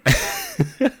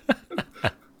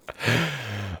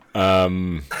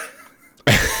 um.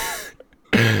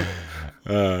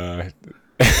 I'm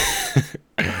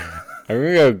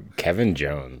gonna go Kevin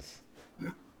Jones.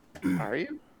 Are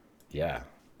you? Yeah,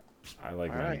 I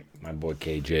like All my right. my boy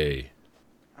KJ.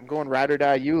 I'm going ride or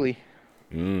die Yuli.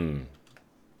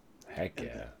 Heck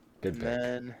yeah, good pick.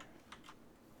 And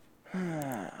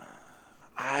then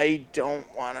I don't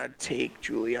want to take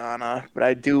Juliana, but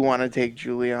I do want to take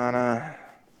Juliana.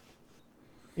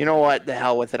 You know what? The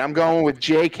hell with it. I'm going with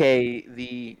JK,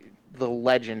 the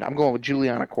legend. I'm going with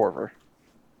Juliana Korver.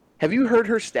 Have you heard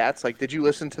her stats? Like, did you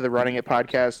listen to the Running It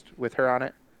podcast with her on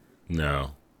it?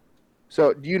 No,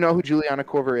 So, do you know who Juliana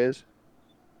Korver is?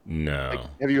 no.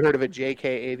 Like, have you heard of a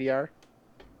JK AVR?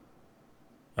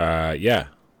 Yeah.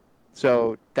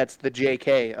 So that's the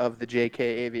JK of the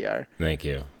JK AVR. Thank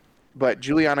you. But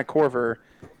Juliana Korver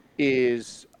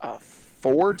is a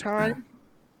 4-time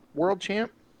world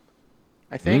champ,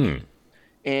 I think.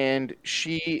 And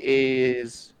she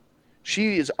is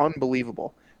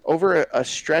unbelievable. Over a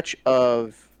stretch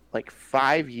of like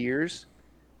 5 years,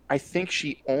 I think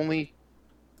she only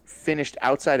finished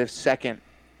outside of second,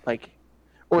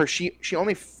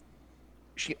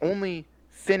 she only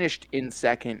finished in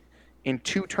second in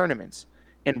 2 tournaments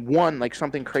and won like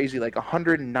something crazy like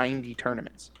 190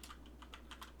 tournaments.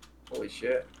 Holy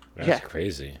shit. That's Yeah.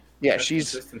 crazy. Yeah, That's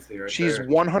she's consistency right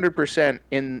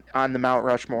 100% on the Mount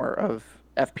Rushmore of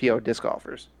FPO disc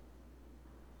golfers.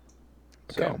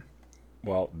 So, Okay.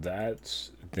 Well,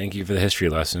 thank you for the history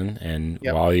lesson. And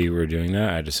Yep. while you were doing that,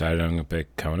 I decided I'm going to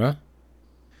pick Kona.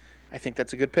 I think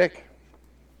that's a good pick.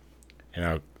 And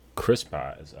now Chris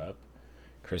Bot is up.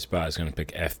 Chris Bot is going to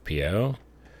pick FPO.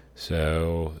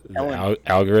 So the Ellen.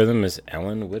 algorithm is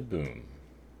Ellen Woodboom.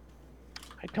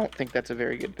 I don't think that's a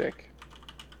very good pick.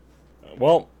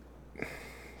 Well,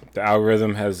 the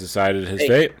algorithm has decided his Hey.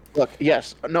 fate. Look,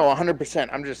 yes, no, 100%.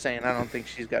 I'm just saying I don't think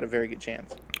she's got a very good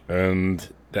chance. And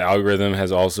the algorithm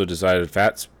has also decided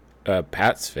Pat's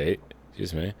fate.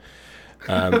 Excuse me.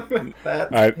 there.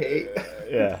 That's I- hate.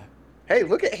 Yeah. Hey,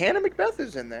 look at Hannah Macbeth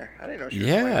is in there. I didn't know she was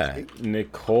playing Yeah. this week.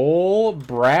 Nicole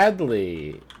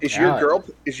Bradley. Is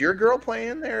your girl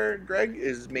playing there, Greg?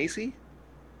 Is Macy?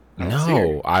 I don't see her.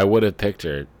 No, I would have picked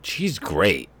her. She's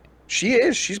great. She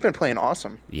is. She's been playing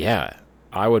awesome. Yeah,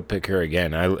 I would pick her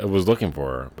again. I was looking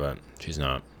for her, but she's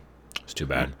not. It's too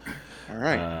bad. All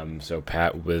right. So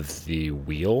Pat with the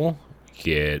wheel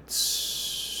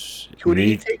gets Who did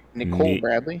he take? Nicole Ne-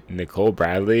 Bradley? Nicole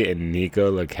Bradley and Nico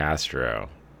LaCastro.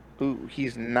 Ooh,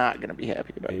 he's not going to be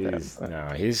happy about He's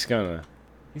that. he's gonna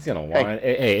whine.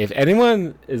 Hey, if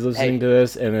anyone is listening to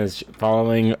this and is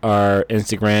following our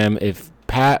Instagram, if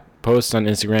Pat posts on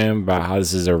Instagram about how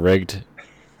this is a rigged,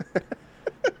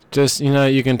 just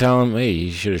you can tell him, hey,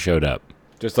 you should have showed up.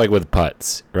 Just like with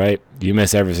putts, right? You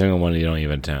miss every single one you don't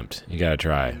even attempt. You gotta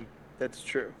try. That's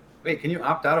true. Wait, can you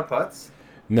opt out of putts?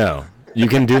 No, you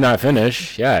can do not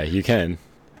finish. Yeah, you can.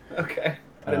 Okay.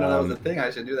 I didn't know that was a thing. I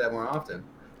should do that more often.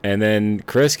 And then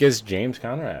Chris gets James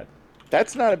Conrad.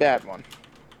 That's not a bad one.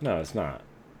 No, it's not.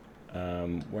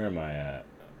 Where am I at?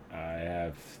 I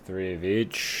have 3 of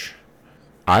each.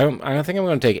 I think I'm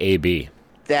going to take AB.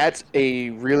 That's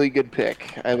a really good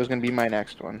pick. That was going to be my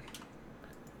next one.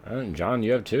 John,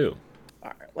 you have 2. All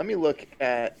right, let me look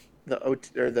at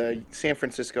the San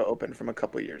Francisco Open from a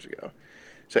couple of years ago.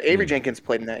 So Avery Jenkins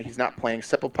played in that. He's not playing.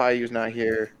 Seppo Payu's not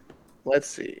here. Let's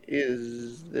see.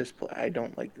 Is this play? I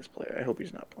don't like this player. I hope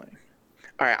he's not playing.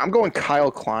 All right, I'm going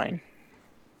Kyle Klein.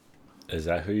 Is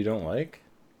that who you don't like?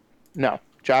 No,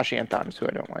 Josh Anton is who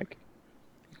I don't like.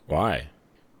 Why?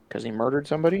 Because he murdered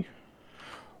somebody.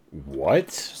 What?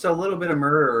 Just a little bit of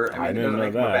murder. I It didn't doesn't know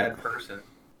make him a that. bad person.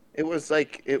 It was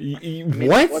like it.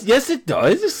 What? Yes, it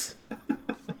does.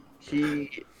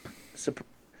 He,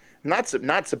 not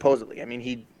supposedly. I mean,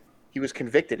 he was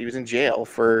convicted. He was in jail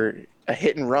for a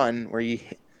hit and run where he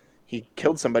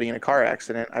killed somebody in a car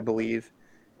accident, I believe,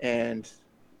 and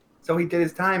So he did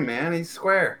his time, man. He's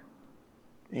square.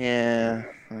 yeah,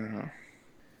 I don't know.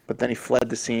 But then he fled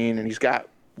the scene, and he's got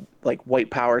like white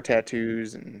power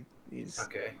tattoos, and he's.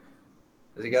 Okay.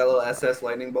 Does he got little SS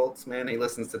lightning bolts, man? He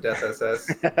listens to Death SS.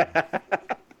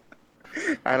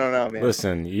 I don't know, man.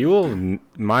 Listen, you will.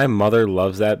 My mother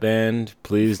loves that band.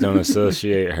 Please don't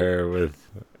associate her with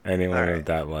anyone All right. with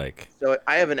that like. So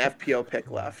I have an FPO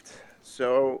pick left.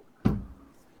 So,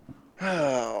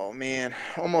 oh man,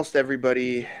 almost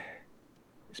everybody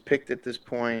is picked at this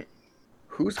point.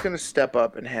 Who's gonna step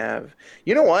up and have?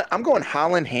 You know what? I'm going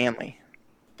Holland Hanley.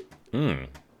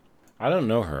 I don't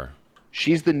know her.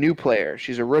 She's the new player.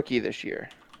 She's a rookie this year.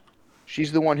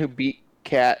 She's the one who beat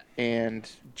Kat and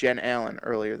Jen Allen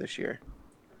earlier this year.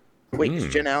 Wait,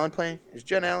 is Jen Allen playing? Is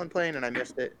Jen Allen playing and I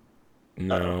missed it?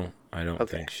 No, I don't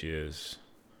Okay. think she is.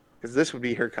 Because this would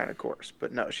be her kind of course.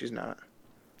 But no, she's not.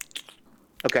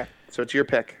 Okay, so it's your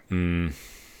pick.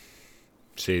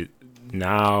 See,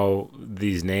 now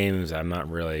these names I'm not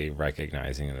really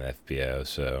recognizing in the FBO,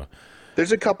 so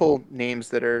There's a couple names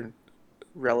that are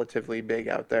relatively big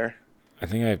out there. I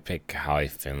think I pick Holly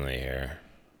Finley here.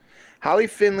 Holly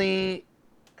Finley,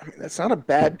 I mean, that's not a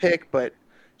bad pick, but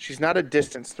she's not a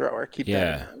distance thrower. Keep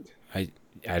that in mind.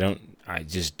 I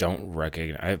just don't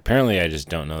recognize. Apparently, I just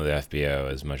don't know the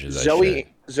FBO as much as I Zoe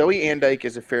should. Andyke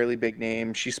is a fairly big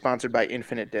name. She's sponsored by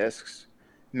Infinite Discs.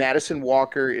 Madison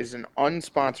Walker is an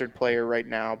unsponsored player right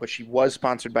now, but she was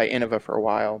sponsored by Innova for a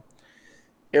while.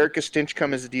 Erica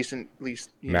Stinchcomb is a decent, at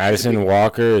least. Madison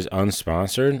Walker is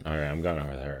unsponsored. All right, I'm going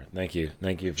with her. Thank you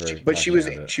for. But she was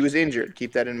talking about it. she was injured.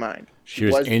 Keep that in mind. She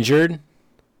was injured.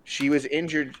 She was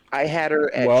injured. I had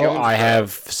her at. Well, Jonesboro. I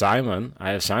have Simon.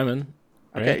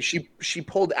 Right? Okay, she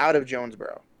pulled out of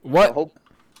Jonesboro. What? So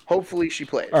hopefully she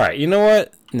plays. All right, you know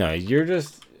what? No, you're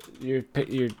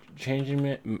changing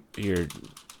me.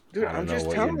 Dude, I don't I'm know just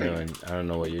what telling you're you. doing. I don't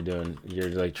know what you're doing. You're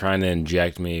like trying to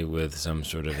inject me with some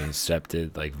sort of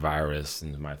incepted like virus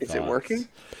into my thoughts. Is it working?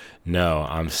 No,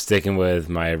 I'm sticking with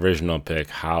my original pick,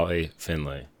 Holly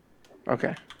Finley.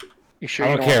 Okay. You sure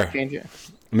I you don't don't want care. to change it?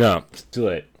 No, it's too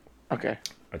late. Okay.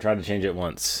 I tried to change it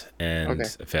once and Okay.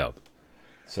 it failed.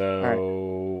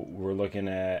 So we're looking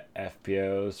at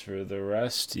FPOs for the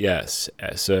rest. Yes.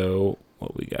 So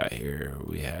what we got here?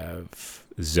 We have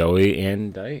Zoe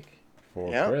and Dyke for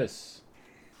Yeah. Chris,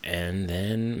 and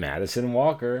then Madison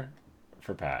Walker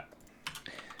for Pat.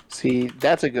 See,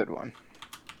 that's a good one.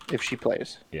 If she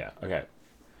plays. Yeah. Okay.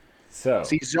 So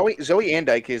See, Zoe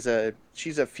Andyke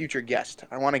she's a future guest.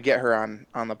 I want to get her on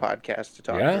the podcast to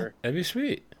talk to yeah, her. that'd be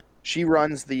sweet. She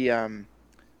runs the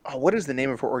what is the name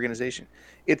of her organization?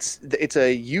 It's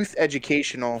a youth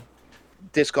educational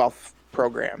disc golf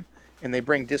program, and they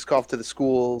bring disc golf to the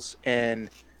schools, and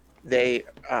they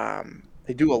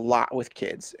do a lot with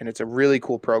kids, and it's a really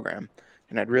cool program,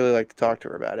 and I'd really like to talk to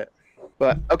her about it.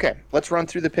 But okay, let's run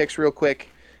through the picks real quick.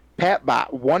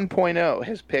 PatBot 1.0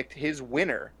 has picked his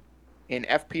winner in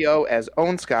FPO as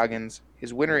Owen Scoggins,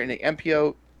 his winner in the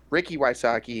MPO, Ricky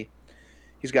Wysocki.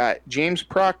 He's got James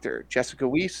Proctor, Jessica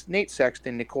Weiss, Nate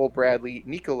Sexton, Nicole Bradley,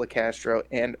 Nico LaCastro,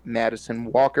 and Madison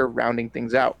Walker rounding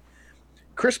things out.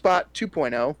 ChrisBot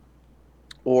 2.0,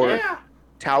 or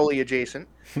Towley adjacent,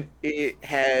 it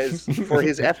has for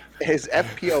his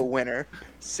FPO winner,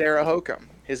 Sarah Hokum.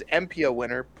 His MPO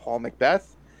winner, Paul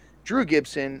Macbeth, Drew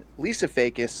Gibson, Lisa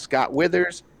Fakis, Scott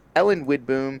Withers, Ellen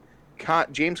Widboom,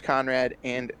 James Conrad,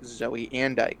 and Zoe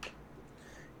Andyke.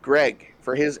 Greg,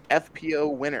 for his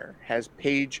FPO winner, has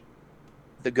Paige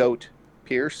the Goat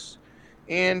Pierce.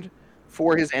 And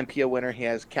for his MPO winner, he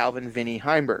has Calvin Vinny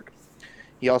Heimberg.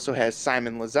 He also has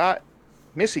Simon Lazat,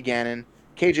 Missy Gannon,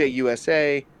 KJ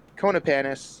USA, Kona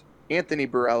Panis, Anthony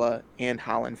Barella, and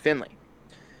Holland Finley.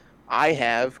 I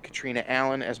have Katrina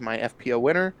Allen as my FPO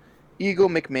winner, Eagle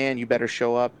McMahon, you better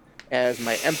show up, as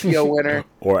my MPO winner,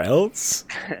 Or else.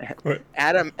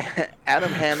 Adam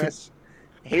Hammis,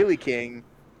 Haley King,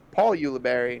 Paul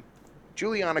Ulibarri,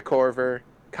 Juliana Corver,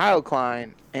 Kyle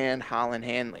Klein, and Holland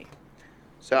Hanley.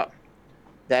 So,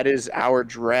 that is our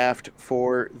draft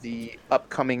for the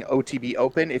upcoming OTB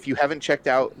Open. If you haven't checked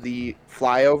out the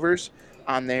flyovers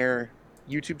on their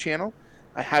YouTube channel,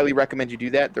 I highly recommend you do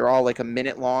that. They're all like a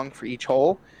minute long for each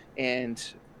hole, and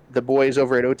the boys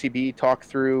over at OTB talk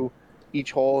through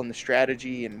each hole and the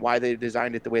strategy and why they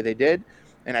designed it the way they did,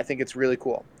 and I think it's really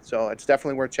cool. So it's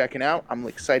definitely worth checking out. I'm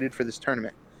excited for this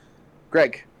tournament.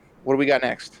 Greg, what do we got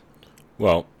next?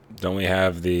 Well, don't we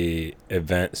have the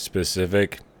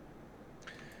event-specific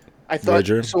I thought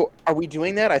wager? so. Are we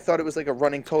doing that? I thought it was like a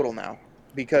running total now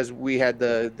because we had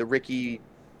the Ricky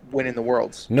winning the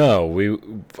worlds. No,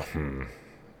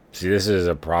 see, this is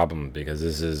a problem because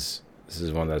this is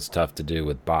one that's tough to do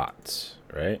with bots,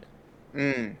 right?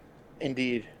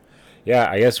 Indeed.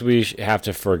 Yeah, I guess we have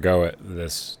to forego it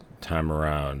this time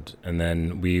around, and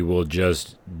then we will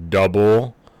just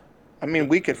double. I mean,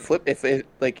 we could flip if it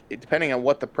like depending on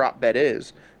what the prop bet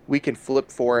is, we can flip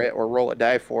for it or roll a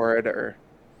die for it or.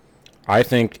 I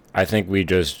think we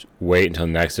just wait until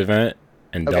next event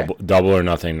and Okay. double or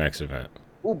nothing next event.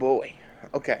 Oh boy.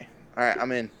 Okay. All right.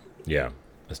 I'm in. Yeah,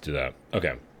 let's do that.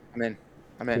 Okay. I'm in.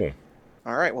 Cool.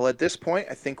 All right. Well, at this point,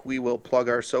 I think we will plug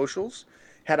our socials.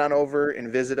 Head on over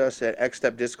and visit us at X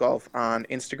Step Disc Golf on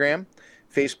Instagram,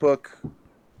 Facebook,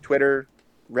 Twitter,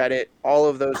 Reddit, all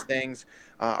of those things.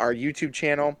 Our YouTube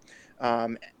channel,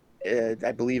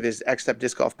 I believe, is X Step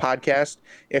Disc Golf Podcast.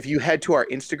 If you head to our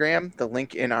Instagram, the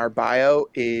link in our bio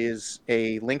is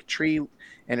a link tree,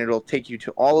 and it'll take you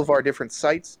to all of our different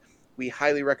sites. We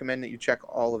highly recommend that you check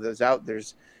all of those out.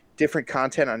 There's different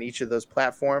content on each of those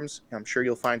platforms. I'm sure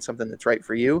you'll find something that's right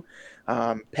for you.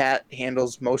 Pat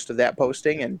handles most of that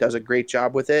posting and does a great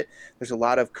job with it. There's a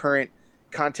lot of current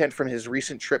content from his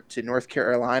recent trip to North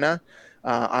Carolina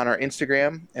on our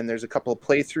Instagram, and there's a couple of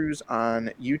playthroughs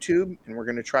on YouTube, and we're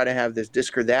going to try to have this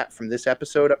Disc or That from this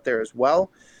episode up there as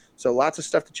well. So lots of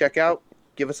stuff to check out.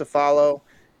 Give us a follow.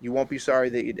 You won't be sorry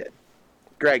that you did.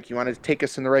 Greg, you want to take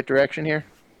us in the right direction here?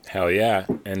 Hell yeah,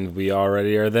 and we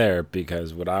already are there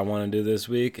because what I want to do this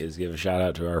week is give a shout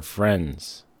out to our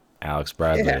friends, Alex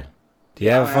Bradley. Yeah. Do you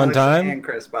have a fun Alex time? And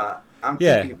Chris Bot. I'm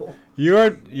Yeah. two people.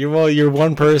 You're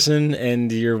one person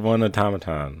and you're one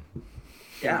automaton.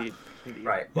 Yeah. Indeed. Indeed.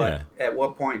 Right. But at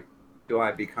what point do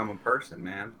I become a person,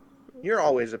 man? You're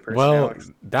always a person, Well,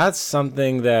 Alex. that's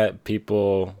something that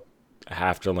people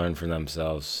have to learn for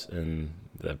themselves in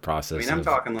the I process mean, I'm of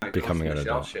talking like becoming an Ghost in the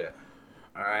Shell adult. shit.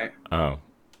 All right. Oh.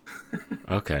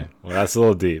 Okay. Well, that's a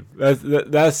little deep.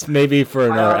 That's maybe for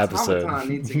another My episode. automaton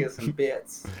needs to get some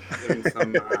bits. Give him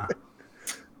some,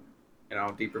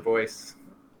 deeper voice.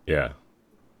 Yeah.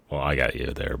 Well, I got you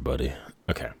there, buddy.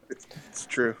 Okay. It's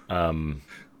true.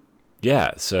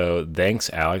 Yeah, so thanks,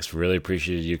 Alex. Really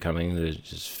appreciated you coming to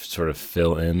just sort of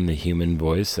fill in the human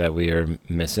voice that we are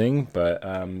missing. But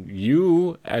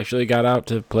you actually got out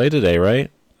to play today,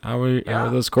 right? How were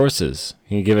those courses?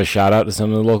 Can you give a shout out to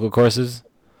some of the local courses?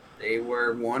 They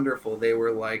were wonderful. They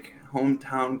were like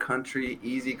hometown country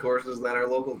easy courses that are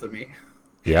local to me.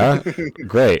 Yeah?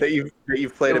 Great. that you've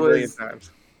played It a million was- times.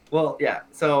 Well, yeah.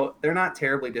 So they're not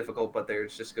terribly difficult, but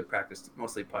there's just good practice,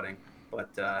 mostly putting. But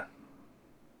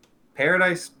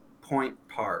Paradise Point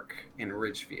Park in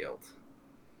Ridgefield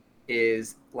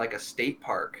is like a state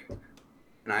park.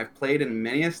 And I've played in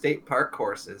many a state park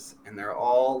courses, and they're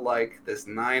all like this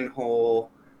 9-hole,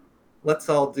 let's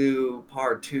all do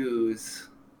par twos,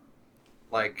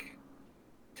 like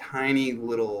tiny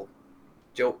little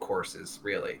joke courses,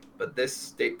 really. But this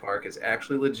state park is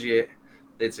actually legit.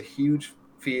 It's a huge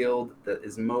field that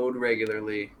is mowed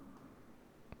regularly,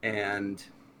 and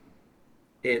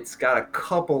it's got a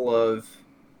couple of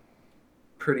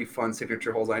pretty fun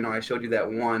signature holes. I know I showed you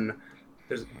that one.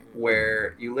 There's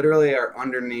where you literally are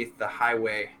underneath the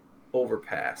highway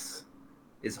overpass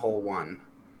is hole 1.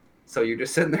 So you're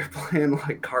just sitting there playing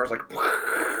like cars like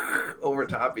over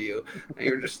top of you, and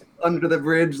you're just under the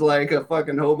bridge like a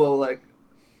fucking hobo, like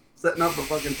setting up a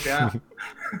fucking shot.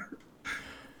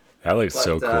 That looks But,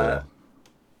 so cool.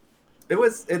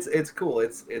 It's cool.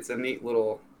 It's a neat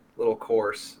little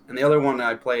course. And the other one that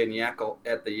I play in Yakult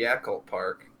at the Yakult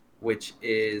Park, which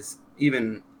is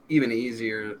even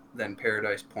easier than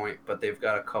Paradise Point, but they've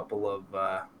got a couple of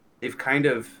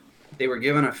they were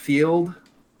given a field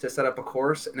to set up a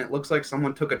course, and it looks like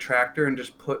someone took a tractor and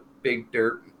just put big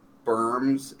dirt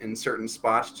berms in certain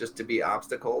spots just to be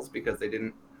obstacles because they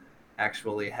didn't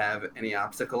actually have any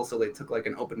obstacles. So they took like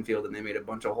an open field and they made a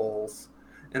bunch of holes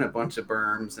and a bunch of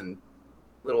berms and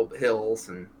little hills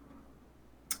and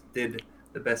did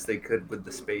the best they could with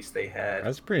the space they had.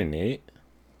 That's pretty neat.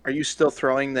 Are you still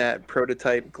throwing that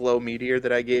prototype glow meteor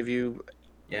that I gave you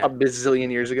Yeah, a bazillion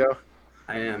years ago?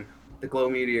 I am. The Glow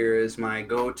Meteor is my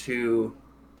go-to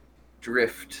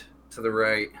drift to the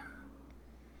right.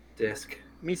 Disc.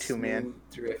 Me too, man. Smooth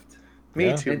drift. Me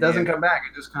Yeah. too. It doesn't man. come back.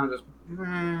 It just kind of just.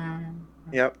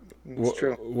 Yep, it's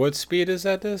true. What speed is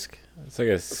that disc? It's like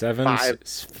a 7. Five.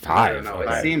 I don't know.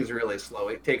 Okay. It seems really slow.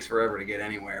 It takes forever to get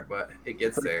anywhere, but it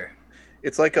gets there.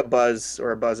 It's like a Buzz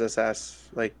or a Buzz SS,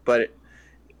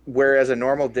 whereas a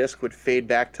normal disc would fade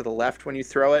back to the left when you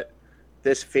throw it,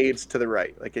 this fades to the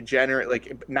right. Like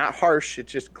not harsh. It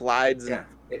just glides. Yeah.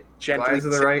 It Gently glides to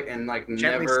the sit- right and like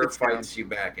gently never sits down. fights you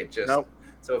back. It just. Nope.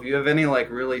 So if you have any like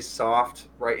really soft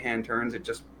right hand turns, it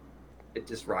just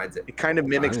rides it. It kind of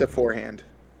mimics the Wow. forehand.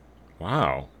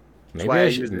 Wow. Maybe why I I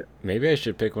use should it. maybe I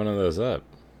should pick one of those up.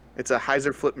 It's a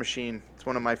Heiser flip machine. It's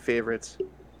one of my favorites.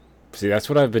 See, that's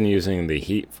what I've been using the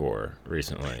heat for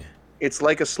recently. It's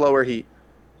like a slower heat.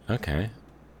 Okay.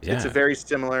 Yeah. It's a very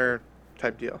similar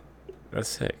type deal. That's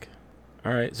sick.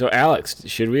 All right. So Alex,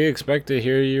 should we expect to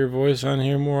hear your voice on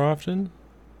here more often?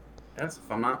 Yes.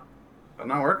 If I'm not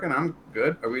working, I'm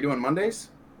good. Are we doing Mondays?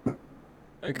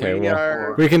 Okay, We well,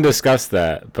 are- we can discuss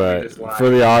that, but just live. for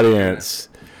the audience,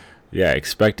 yeah,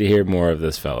 expect to hear more of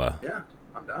this fella. Yeah,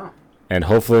 I'm down. And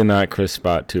hopefully not Chris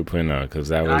Spot 2.0, because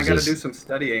that And I was got to just... do some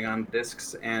studying on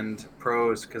discs and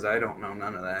pros because I don't know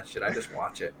none of that shit. I just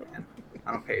watch it and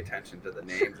I don't pay attention to the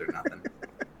names or nothing.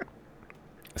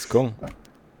 That's cool.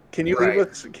 Can you Right. leave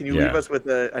us? Can you Yeah. leave us with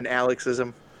an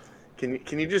Alexism?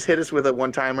 Can you just hit us with a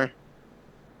one timer?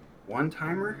 One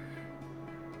timer?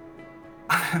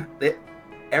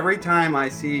 Every time I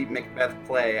see Macbeth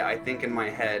play, I think in my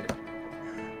head,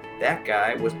 that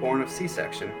guy was born of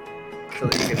C-section, so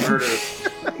that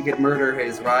he could murder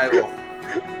his rival.